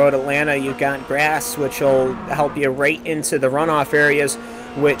down at Road Atlanta, you've got grass, which will help you right into the runoff areas,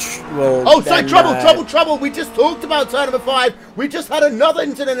 which will... Oh, sorry, trouble! We just talked about turn number 5. We just had another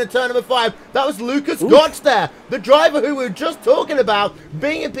incident at turn number 5. That was Lucas Gotch there. The driver who we were just talking about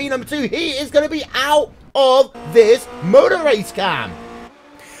being in P number 2. He is going to be out of this motor race, Cam.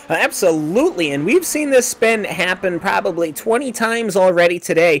 Absolutely, and we've seen this spin happen probably 20 times already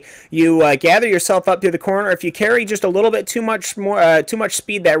today. You gather yourself up to the corner. If you carry just a little bit too much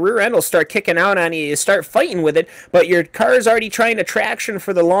speed, that rear end will start kicking out on you. You start fighting with it, but your car is already trying to traction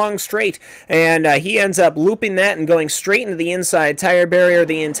for the long straight, and he ends up looping that and going straight into the inside tire barrier.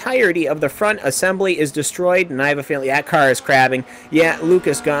 The entirety of the front assembly is destroyed, and I have a feeling that car is crabbing. Yeah,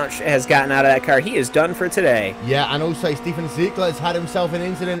 Lucas Gonch has gotten out of that car. He is done for today. Yeah, and also Stephen Ziegler has had himself an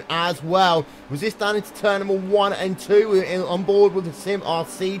incident as well. Was this down into turn number 1 and 2 on board with the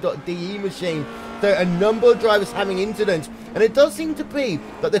SimRC.de machine? So a number of drivers having incidents, and it does seem to be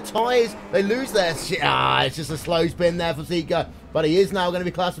that the tyres, they lose their it's just a slow spin there for Ziegler, but he is now going to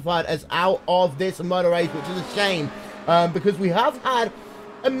be classified as out of this motor race, which is a shame, because we have had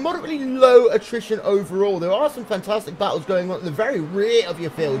a moderately low attrition overall. There are some fantastic battles going on at the very rear of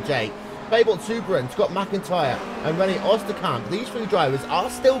your field, Jake. Babel Subran, Scott McIntyre, and Rennie Osterkamp. These 3 drivers are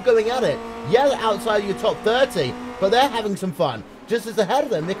still going at it. Yeah, they're outside your top 30, but they're having some fun. Just as ahead of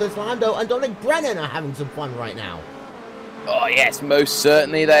them, Nicholas Lando and Dominic Brennan are having some fun right now. Oh yes, most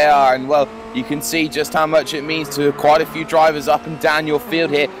certainly they are, and well, you can see just how much it means to quite a few drivers up and down your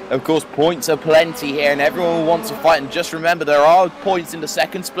field here. Of course, points are plenty here, and everyone wants to fight, and just remember, there are points in the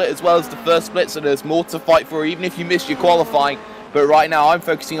second split as well as the first split, so there's more to fight for, even if you miss your qualifying. But right now, I'm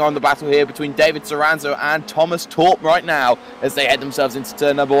focusing on the battle here between David Soranzo and Thomas Torp right now as they head themselves into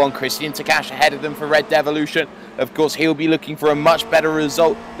turn number 1. Christian Takash ahead of them for Red Devolution. Of course, he'll be looking for a much better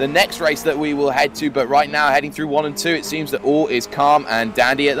result the next race that we will head to. But right now, heading through 1 and 2, it seems that all is calm and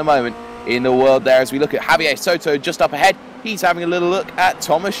dandy at the moment in the world there. As we look at Javier Soto just up ahead, he's having a little look at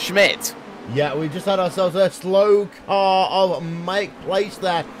Thomas Schmidt. Yeah, we just had ourselves a slow car of Mike Place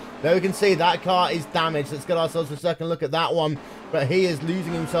there. There we can see that car is damaged. Let's get ourselves a second look at that one. But he is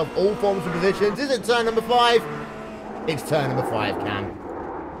losing himself all forms of positions. Is it turn number 5? It's turn number 5, Cam.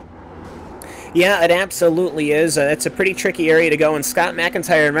 Yeah, it absolutely is. It's a pretty tricky area to go, and Scott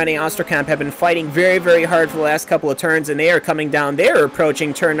McIntyre and Rennie Osterkamp have been fighting very, very hard for the last couple of turns, and they are coming down. They're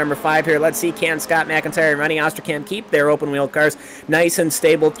approaching turn number 5 here. Let's see, can Scott McIntyre and Rennie Osterkamp keep their open-wheel cars nice and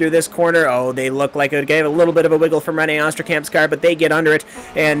stable through this corner? Oh, they look like it gave a little bit of a wiggle from Rennie Osterkamp's car, but they get under it,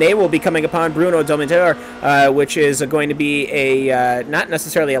 and they will be coming upon Bruno Domitor, which is going to be a not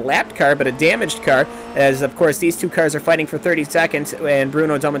necessarily a lapped car, but a damaged car, as, of course, these 2 cars are fighting for 30 seconds, and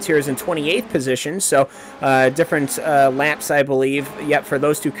Bruno Domitor is in 28th position. So different laps, I believe, yep, for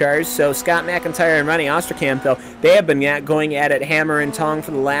those 2 cars. So Scott McIntyre and Rennie Osterkamp, though, they have been going at it hammer and tongue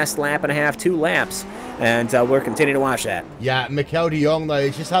for the last lap and a half, 2 laps. And we're continuing to watch that. Yeah, Mikel de Jong, though,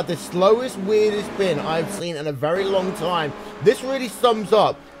 has just had the slowest, weirdest spin I've seen in a very long time. This really sums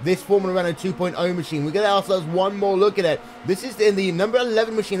up this Formula Renault 2.0 machine. We get ourselves one more look at it. This is in the number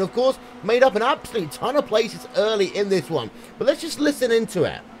 11 machine, of course, made up an absolute ton of places early in this one. But let's just listen into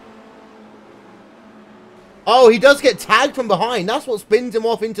it. Oh, he does get tagged from behind. That's what spins him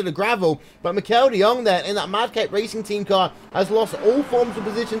off into the gravel. But Mikel de Jong there in that Madcap Racing Team car has lost all forms of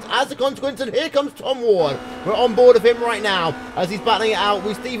positions as a consequence. And here comes Tom Ward. We're on board of him right now as he's battling it out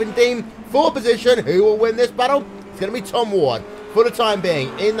with Stephen Dean for position. Who will win this battle? It's going to be Tom Ward for the time being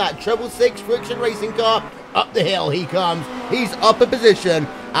in that 666 Friction Racing car. Up the hill he comes. He's up a position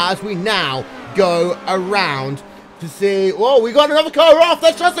as we now go around to see. Whoa, we got another car off.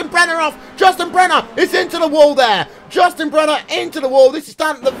 That's Justin Brenner off. Justin Brenner is into the wall there. Justin Brenner into the wall. This is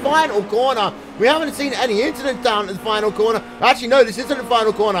down at the final corner. We haven't seen any incidents down at the final corner. Actually, no, this isn't the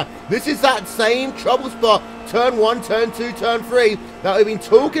final corner. This is that same trouble spot. Turn 1, turn 2, turn 3 that we've been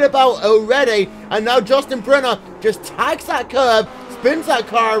talking about already. And now Justin Brenner just tags that curb, spins that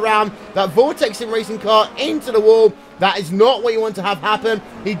car around, that Vortex Sim Racing car into the wall. That is not what you want to have happen.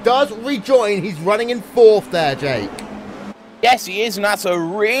 He does rejoin. He's running in 4th there, Jake. Yes, he is, and that's a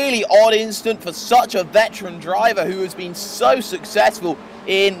really odd instant for such a veteran driver who has been so successful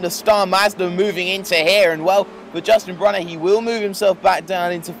in the Star Mazda moving into here. And, well, for Justin Brenner, he will move himself back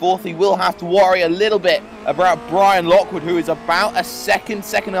down into 4th. He will have to worry a little bit about Brian Lockwood, who is about a second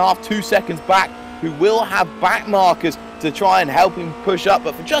and a half, 2 seconds back, who will have back markers to try and help him push up.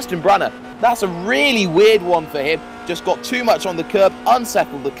 But for Justin Brenner, that's a really weird one for him. Just got too much on the curb,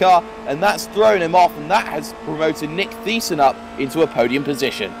 unsettled the car, and that's thrown him off, and that has promoted Nick Thiessen up into a podium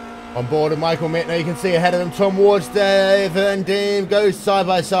position. On board of Michael Mittner, you can see ahead of them Tom Ward's Dave and Dean goes side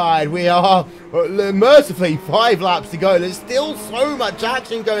by side. We are mercifully 5 laps to go. There's still so much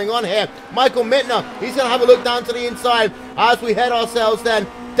action going on here. Michael Mittner, he's going to have a look down to the inside as we head ourselves then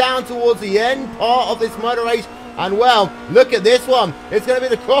down towards the end part of this motor race. And, well, look at this one. It's going to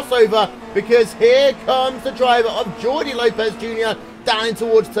be the crossover because here comes the driver of Jordi Lopez Jr. down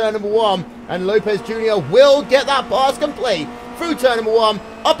towards turn number 1. And Lopez Jr. will get that pass complete through turn number 1,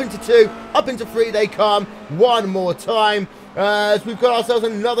 up into 2, up into 3 they come, one more time, as we've got ourselves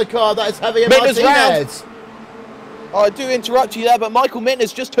another car that is Javier Martinez. Oh, I do interrupt you there, but Michael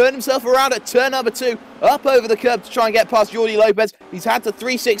Mittner's just turned himself around at turn number 2, up over the curb to try and get past Jordi Lopez. He's had to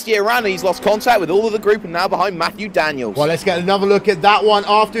 360 around and he's lost contact with all of the group and now behind Matthew Daniels. Well, let's get another look at that one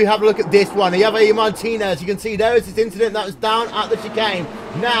after we have a look at this one. Javier Martinez, you can see there is this incident that was down at the chicane.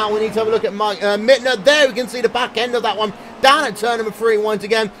 Now we need to have a look at Mittner. There we can see the back end of that one. Down at turn number 3 once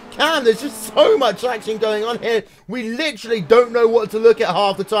again. Cam, there's just so much action going on here. We literally don't know what to look at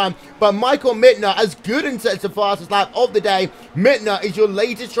half the time. But Michael Mittner, as good and sets the fastest lap of the day. Mittner is your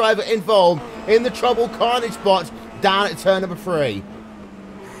latest driver involved in the trouble carnage spots down at turn number 3.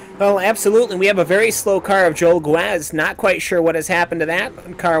 Well, absolutely. We have a very slow car of Joel Guez. Not quite sure what has happened to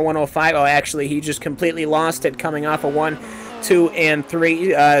that. Car 105. Oh, actually, he just completely lost it coming off of 1, 2, and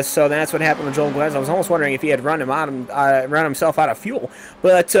 3. So that's what happened with Joel Guez. I was almost wondering if he had run himself out of fuel.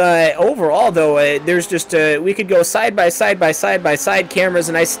 But overall, though, there's just we could go side by side cameras,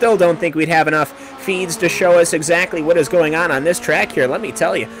 and I still don't think we'd have enough feeds to show us exactly what is going on this track here. Let me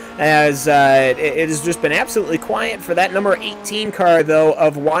tell you, as it has just been absolutely quiet for that number 18 car, though,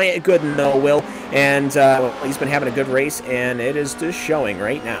 of Wyatt Gooden, though, Will. And he's been having a good race, and it is just showing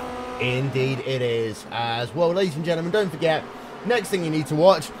right now. Indeed it is. As well, ladies and gentlemen, don't forget, next thing you need to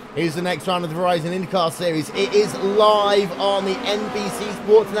watch is the next round of the Verizon IndyCar Series. It is live on the NBC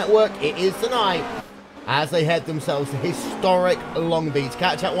Sports Network. It is tonight as they head themselves to historic Long Beach.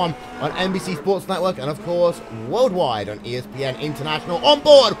 Catch that one on NBC Sports Network and, of course, worldwide on ESPN International. On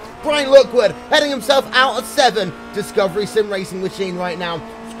board, Brian Lockwood heading himself out of 7 Discovery Sim Racing Machine right now,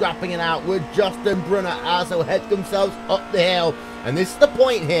 scrapping it out with Justin Brunner as they'll head themselves up the hill. And this is the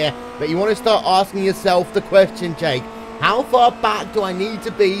point here that you want to start asking yourself the question, Jake. How far back do I need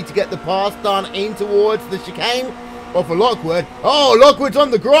to be to get the pass done in towards the chicane? Well, for Lockwood, oh, Lockwood's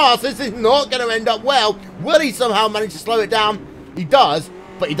on the grass. This is not going to end up well. Will he somehow manage to slow it down? He does,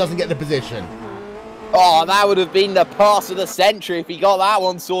 but he doesn't get the position. Oh, that would have been the pass of the century if he got that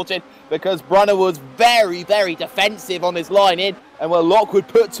one sorted, because Brunner was very, very defensive on his line in. And well, Lockwood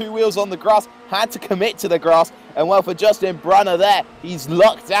put 2 wheels on the grass, had to commit to the grass. And well, for Justin Brunner there, he's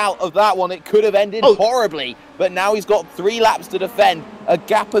lucked out of that one. It could have ended horribly, but now he's got 3 laps to defend, a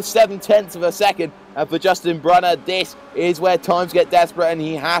gap of 7/10 of a second. And for Justin Brunner, this is where times get desperate and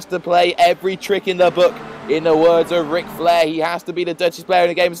he has to play every trick in the book. In the words of Ric Flair, he has to be the dirtiest player in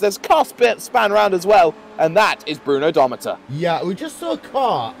the game. So there's a car span around as well, and that is Bruno Dometer. Yeah, we just saw a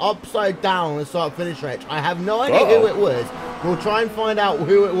car upside down on the start-finish range. I have no idea who it was. We'll try and find out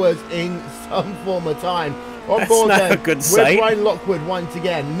who it was in some form of time. On board then, with Brian Lockwood once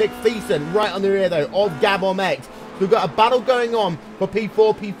again. Nick Thiessen right on the rear, though, of Gabon X. We've got a battle going on for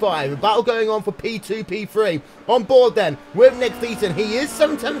P4, P5, a battle going on for P2, P3. On board then with Nick Thiessen. He is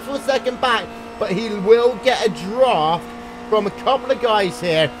 7/10 of a second back, but he will get a draft from a couple of guys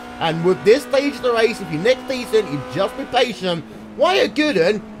here. And with this stage of the race, if you're Nick Thiessen, you just be patient. Wyatt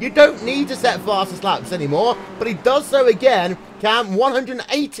Gooden, you don't need to set fastest laps anymore, but he does so again. Cam,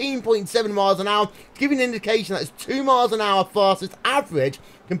 118.7 miles an hour, to give you an indication that it's 2 miles an hour fastest average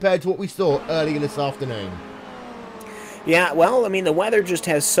compared to what we saw earlier this afternoon. Yeah, well, I mean, the weather just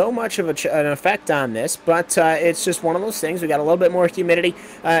has so much of an effect on this, but it's just one of those things. We got a little bit more humidity.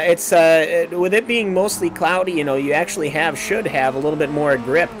 With it being mostly cloudy, you know, you actually should have a little bit more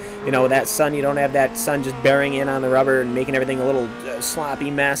grip. You know, that sun, you don't have that sun just bearing in on the rubber and making everything a little sloppy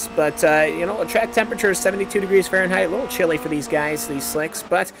mess. But, you know, track temperature is 72 degrees Fahrenheit, a little chilly for these guys, these slicks.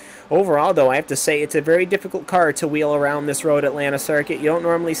 But overall, though, I have to say it's a very difficult car to wheel around this Road Atlanta circuit. You don't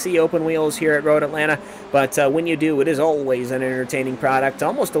normally see open wheels here at Road Atlanta, but when you do, it is always an entertaining product.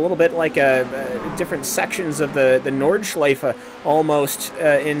 Almost a little bit like different sections of the Nordschleife almost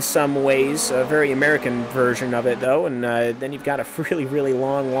in some ways. A very American version of it, though. And then you've got a really, really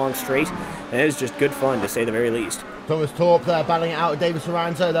long straight. And it is just good fun, to say the very least. Thomas Torp battling it out with David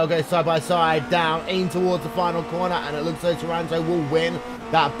Soranzo. They'll go side by side down in towards the final corner, and it looks like Soranzo will win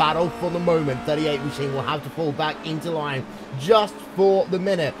that battle for the moment. 38 machine will have to fall back into line just for the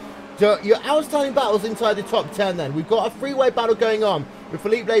minute. So your outstanding battles inside the top 10 then. We've got a freeway battle going on with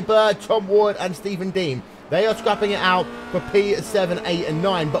Philippe Leibert, Tom Ward and Stephen Dean. They are scrapping it out for P7, 8 and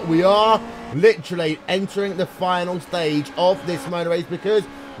 9. But we are literally entering the final stage of this motor race because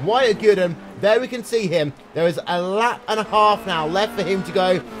Wyatt Gooden, there we can see him. There is a lap and a half now left for him to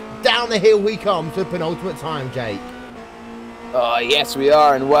go. Down the hill he comes for penultimate time, Jake. Oh, yes, we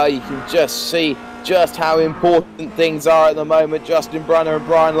are. And, well, you can just see just how important things are at the moment. Justin Brunner and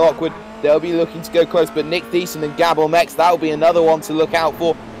Brian Lockwood, they'll be looking to go close. But Nick Thiessen and Gabon X, that'll be another one to look out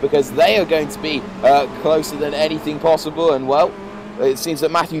for. because they are going to be closer than anything possible. And well, it seems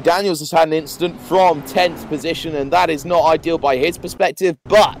that Matthew Daniels has had an incident from 10th position, and that is not ideal by his perspective.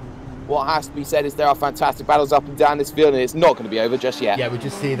 But what has to be said is there are fantastic battles up and down this field, and it's not going to be over just yet. Yeah, we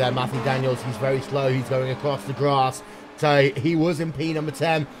just see there Matthew Daniels, he's very slow, he's going across the grass. So he was in P number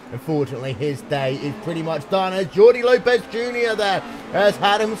 10. Unfortunately, his day is pretty much done. As Jordi Lopez Jr. there has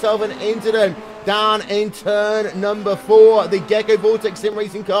had himself an incident down in turn number 4. The Gecko Vortex Sim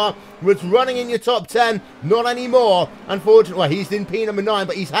Racing car was running in your top 10. Not anymore. Unfortunately, well, he's in P number 9,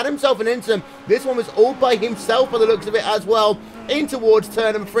 but he's had himself an incident. This one was all by himself by the looks of it as well. In towards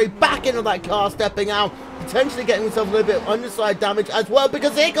turn number 3. Back into that car, stepping out. Potentially getting himself a little bit of underside damage as well,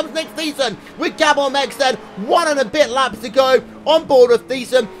 because here comes Nick Thiessen with Gabor Mex then. 1 and a bit laps to go on board with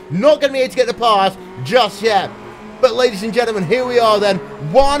Thiessen. Not going to be able to get the pass just yet. But ladies and gentlemen, here we are then.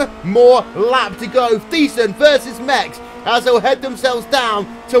 1 more lap to go. Thiessen versus Mex as they'll head themselves down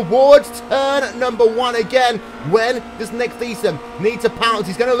towards turn number 1 again. When does Nick Thiessen need to pounce?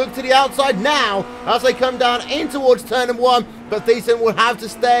 He's going to look to the outside now as they come down in towards turn number 1. But Thiessen will have to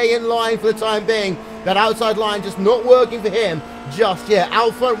stay in line for the time being. That outside line just not working for him just yet.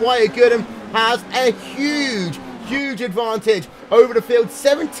 Out front, Wyatt Goodham has a huge advantage over the field.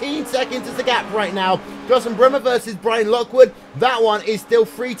 17 seconds is the gap right now. Justin Brimmer versus Brian Lockwood. That one is still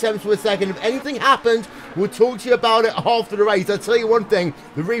 3/10 of a second. If anything happens, we'll talk to you about it after the race. I'll tell you one thing,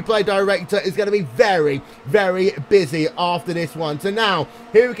 the replay director is going to be very busy after this one. So now,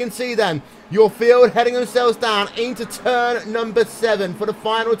 here we can see then, your field heading themselves down into turn number 7 for the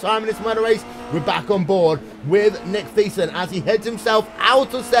final time in this motor race. We're back on board with Nick Thiessen as he heads himself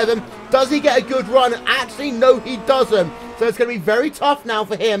out of 7. Does he get a good run? Actually, no, he doesn't. So it's going to be very tough now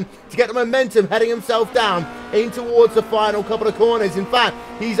for him to get the momentum heading himself down in towards the final couple of corners. In fact,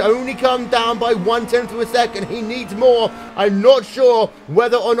 he's only come down by 1/10 of a second. He needs more. I'm not sure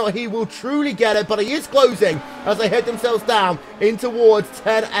whether or not he will truly get it, but he is closing as they head themselves down in towards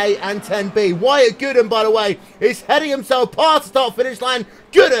 10A and 10B. Wyatt Goodham, by the way, is heading himself past the start-finish line.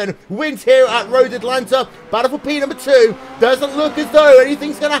 Gooden wins here at Road Atlanta. Battle for P number 2. Doesn't look as though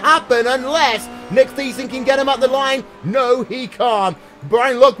anything's going to happen unless Nick Thiessen can get him up the line. No, he can't.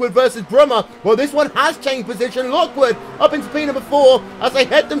 Brian Lockwood versus Brummer. Well, this one has changed position. Lockwood up into P number 4 as they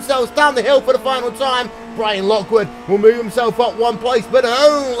head themselves down the hill for the final time. Brian Lockwood will move himself up 1 place, but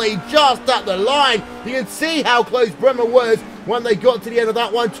only just at the line. You can see how close Brummer was when they got to the end of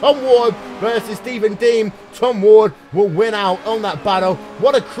that one. Tom Ward versus Stephen Dean. Tom Ward will win out on that battle.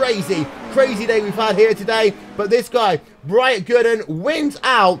 What a crazy day we've had here today. But this guy, Wyatt Gooden, wins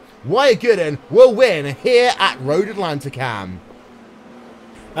out. Wyatt Gooden will win here at Road Atlanta, Cam.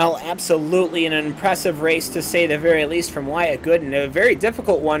 Well, absolutely an impressive race to say the very least from Wyatt Gooden. A very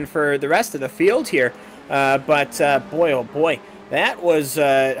difficult one for the rest of the field here. But boy, oh boy, that was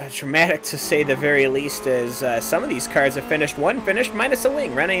traumatic to say the very least, as some of these cars have finished. One finished minus a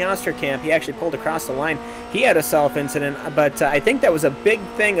wing. Rene Osterkamp, he actually pulled across the line. He had a self-incident, but I think that was a big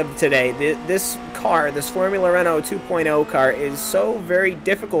thing of today. This car, this Formula Renault 2.0 car, is so very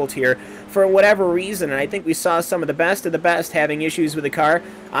difficult here for whatever reason, and I think we saw some of the best having issues with the car.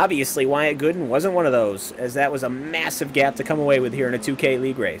 Obviously, Wyatt Gooden wasn't one of those, as that was a massive gap to come away with here in a 2K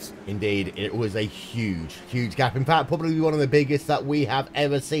League race. Indeed, it was a huge gap. In fact, probably one of the biggest that we have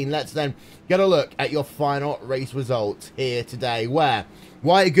ever seen. Let's then get a look at your final race results here today, where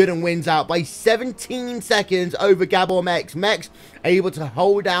Wyatt Gooden wins out by 17 seconds over Gabor Mex. Mex able to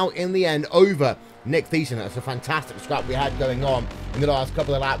hold out in the end over Nick Thiessen. That's a fantastic scrap we had going on in the last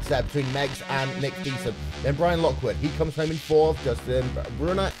couple of laps there between Megs and Nick Thiessen. Then Brian Lockwood, he comes home in 4th. Justin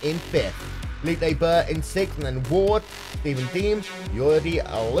Brunner in 5th. Lite Burr in 6th. And then Ward, Stephen Thiem, Jordi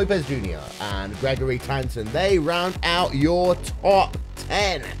Lopez Jr. and Gregory Tanson. They round out your top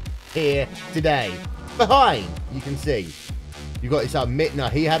 10 here today. Behind, you can see, you got yourself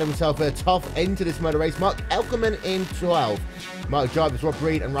Mittner. He had himself a tough end to this motor race. Mark Elkerman in 12th. Mark Jarvis, Rob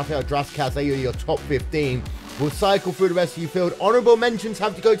Reed, and Rafael Draskas, they are your top 15. We'll cycle through the rest of your field. Honourable mentions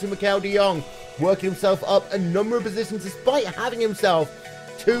have to go to Mikael de Jong, working himself up a number of positions despite having himself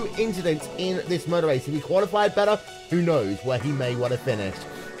 2 incidents in this motor race. If he qualified better, who knows where he may want to finish.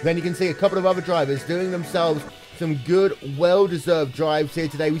 Then you can see a couple of other drivers doing themselves some good, well-deserved drives here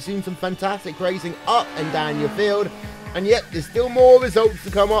today. We've seen some fantastic racing up and down your field. And yet, there's still more results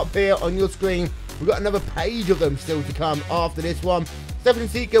to come up here on your screen. We've got another page of them still to come after this one. Stefan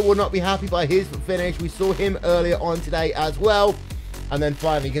Seeker will not be happy by his finish. We saw him earlier on today as well. And then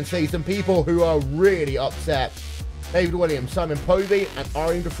finally, you can see some people who are really upset. David Williams, Simon Povey, and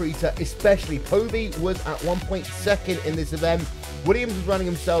Arian De Frita, especially. Povey was at 1 point second in this event. Williams was running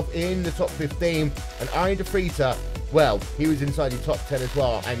himself in the top 15, and Arian De Frita well, he was inside the top 10 as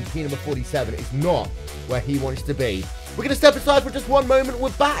well, and P number 47 is not where he wants to be. We're going to step aside for just one moment. We're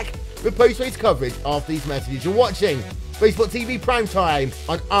back with post-race coverage after these messages. You're watching Facebook TV Primetime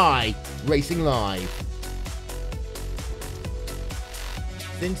on iRacing Live.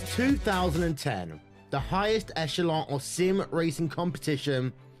 Since 2010, the highest echelon of sim racing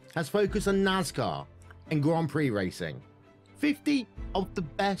competition has focused on NASCAR and Grand Prix racing. 50 of the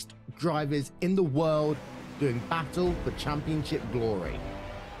best drivers in the world doing battle for championship glory.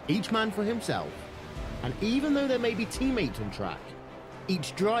 Each man for himself, and even though there may be teammates on track,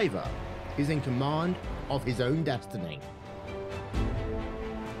 each driver is in command of his own destiny.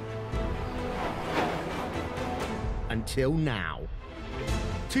 Until now.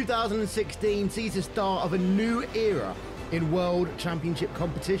 2016 sees the start of a new era in World Championship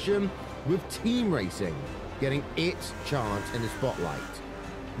competition, with team racing getting its chance in the spotlight.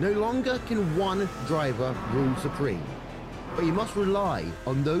 No longer can one driver rule supreme, but you must rely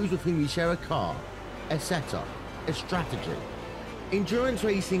on those with whom you share a car, a setup, a strategy. Endurance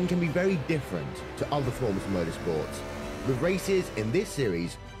racing can be very different to other forms of motorsports, with races in this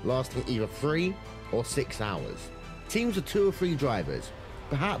series lasting either 3 or 6 hours. Teams of 2 or 3 drivers,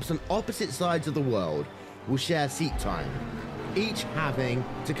 perhaps on opposite sides of the world, will share seat time, each having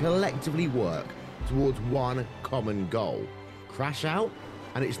to collectively work towards one common goal. Crash out,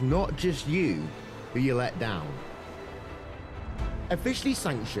 and it's not just you who you let down. Officially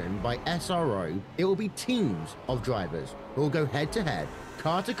sanctioned by SRO, it will be teams of drivers who will go head to head,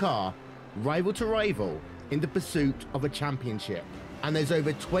 car to car, rival to rival in the pursuit of a championship. And there's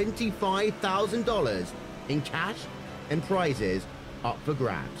over $25,000 in cash and prizes up for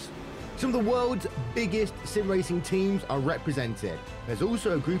grabs. Some of the world's biggest sim racing teams are represented. There's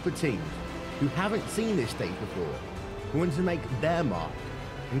also a group of teams who haven't seen this stage before, who want to make their mark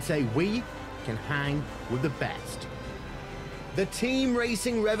and say we can hang with the best. The team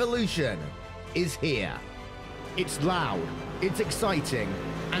racing revolution is here. It's loud, it's exciting,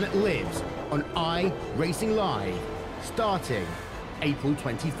 and it lives on iRacing Live, starting April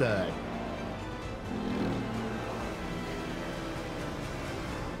 23rd.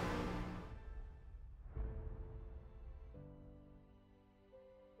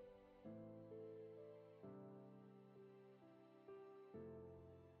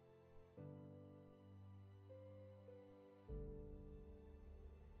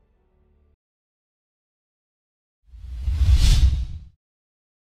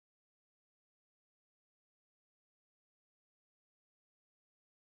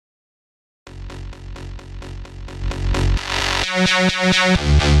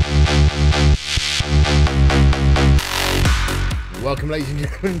 Welcome, ladies and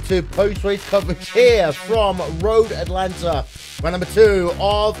gentlemen, to post-race coverage here from Road Atlanta, round number 2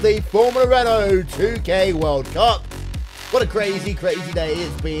 of the Formula Renault 2K World Cup. What a crazy, crazy day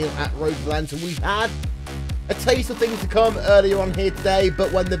it's been at Road Atlanta. We've had a taste of things to come earlier on here today,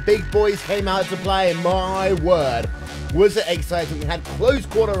 but when the big boys came out to play, my word, was it exciting. We had close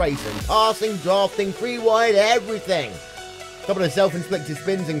quarter racing, passing, drafting, free-wide, everything. A couple of self-inflicted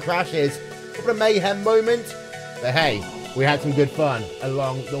spins and crashes, a couple of mayhem moments, but hey, we had some good fun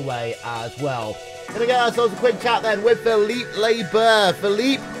along the way as well. Gonna get ourselves a quick chat then with Philippe Labeur.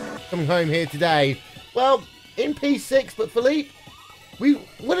 Philippe coming home here today. Well, in P6, but Philippe, we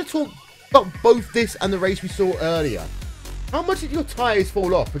want to talk about both this and the race we saw earlier. How much did your tyres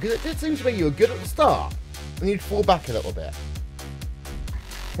fall off? Because it did seem to me you were good at the start, and you'd fall back a little bit.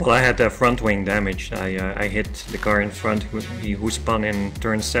 Well, I had a front wing damage. I hit the car in front who spun in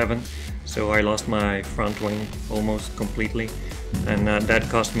turn 7, so I lost my front wing almost completely, and that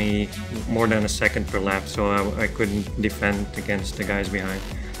cost me more than a second per lap, so I couldn't defend against the guys behind.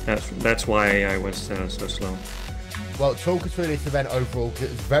 That's why I was so slow. Well, talk us through this event overall, because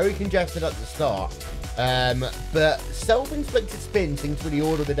it was very congested at the start, but self-inflicted spin seemed to be the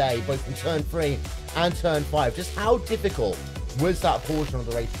order of the day, both in turn 3 and turn 5. Just how difficult was that portion of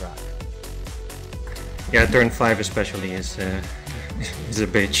the racetrack? Yeah, turn 5 especially is a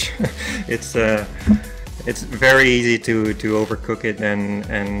bitch. It's very easy to overcook it,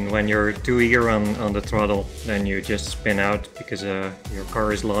 and when you're too eager on the throttle, then you just spin out because your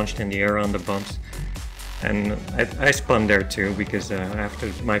car is launched in the air on the bumps. And I spun there too, because after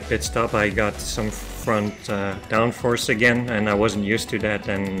my pit stop I got some front downforce again, and I wasn't used to that,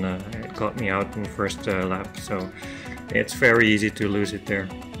 and it caught me out in the first lap. So it's very easy to lose it there.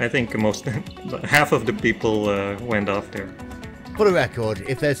 I think half of the people went off there. For the record,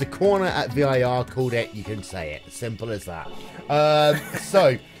 if there's a corner at VIR called it, you can say it. Simple as that.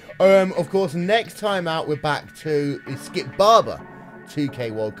 Of course, next time out, we're back to the Skip Barber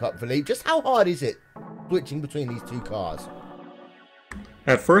 2K World Cup, Philippe. Just how hard is it switching between these two cars?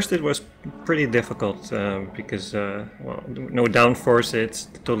 At first it was pretty difficult because, well, no downforce, it's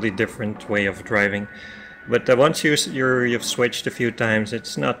a totally different way of driving. But once you've switched a few times,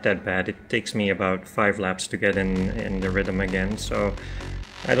 it's not that bad. It takes me about 5 laps to get in the rhythm again, so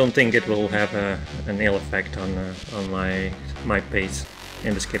I don't think it will have an ill effect on my pace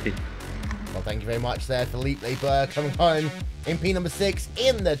in the Skippy. Well, thank you very much there, Philippe Leber, coming home in P number 6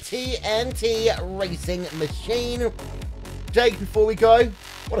 in the TNT Racing Machine. Jake, before we go,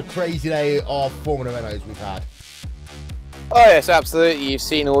 what a crazy day of Formula Renaults we've had. Oh yes, absolutely. You've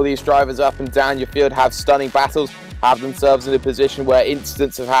seen all these drivers up and down your field have stunning battles, have themselves in a position where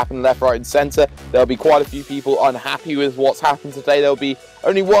incidents have happened left, right and centre. There'll be quite a few people unhappy with what's happened today. There'll be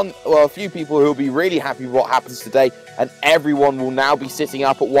only a few people who will be really happy with what happens today, and everyone will now be sitting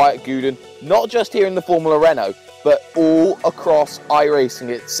up at Wyatt Gooden, not just here in the Formula Renault, but all across iRacing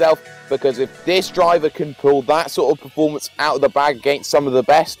itself, because if this driver can pull that sort of performance out of the bag against some of the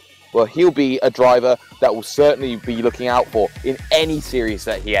best, well, he'll be a driver that will certainly be looking out for in any series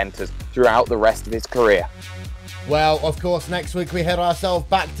that he enters throughout the rest of his career. Well, of course, next week we head ourselves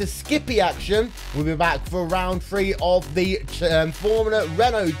back to Skippy action. We'll be back for round 3 of the Formula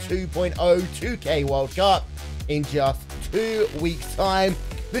Renault 2.0 2K World Cup in just 2 weeks' time.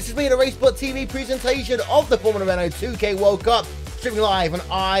 This has been a RaceBot TV presentation of the Formula Renault 2K World Cup, streaming live on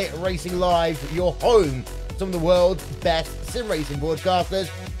iRacing Live, your home to some of the world's best sim racing broadcasters.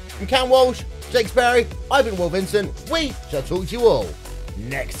 From Cam Walsh, Jake Sperry, I've been Will Vincent. We shall talk to you all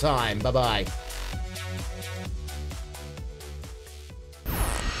next time. Bye-bye.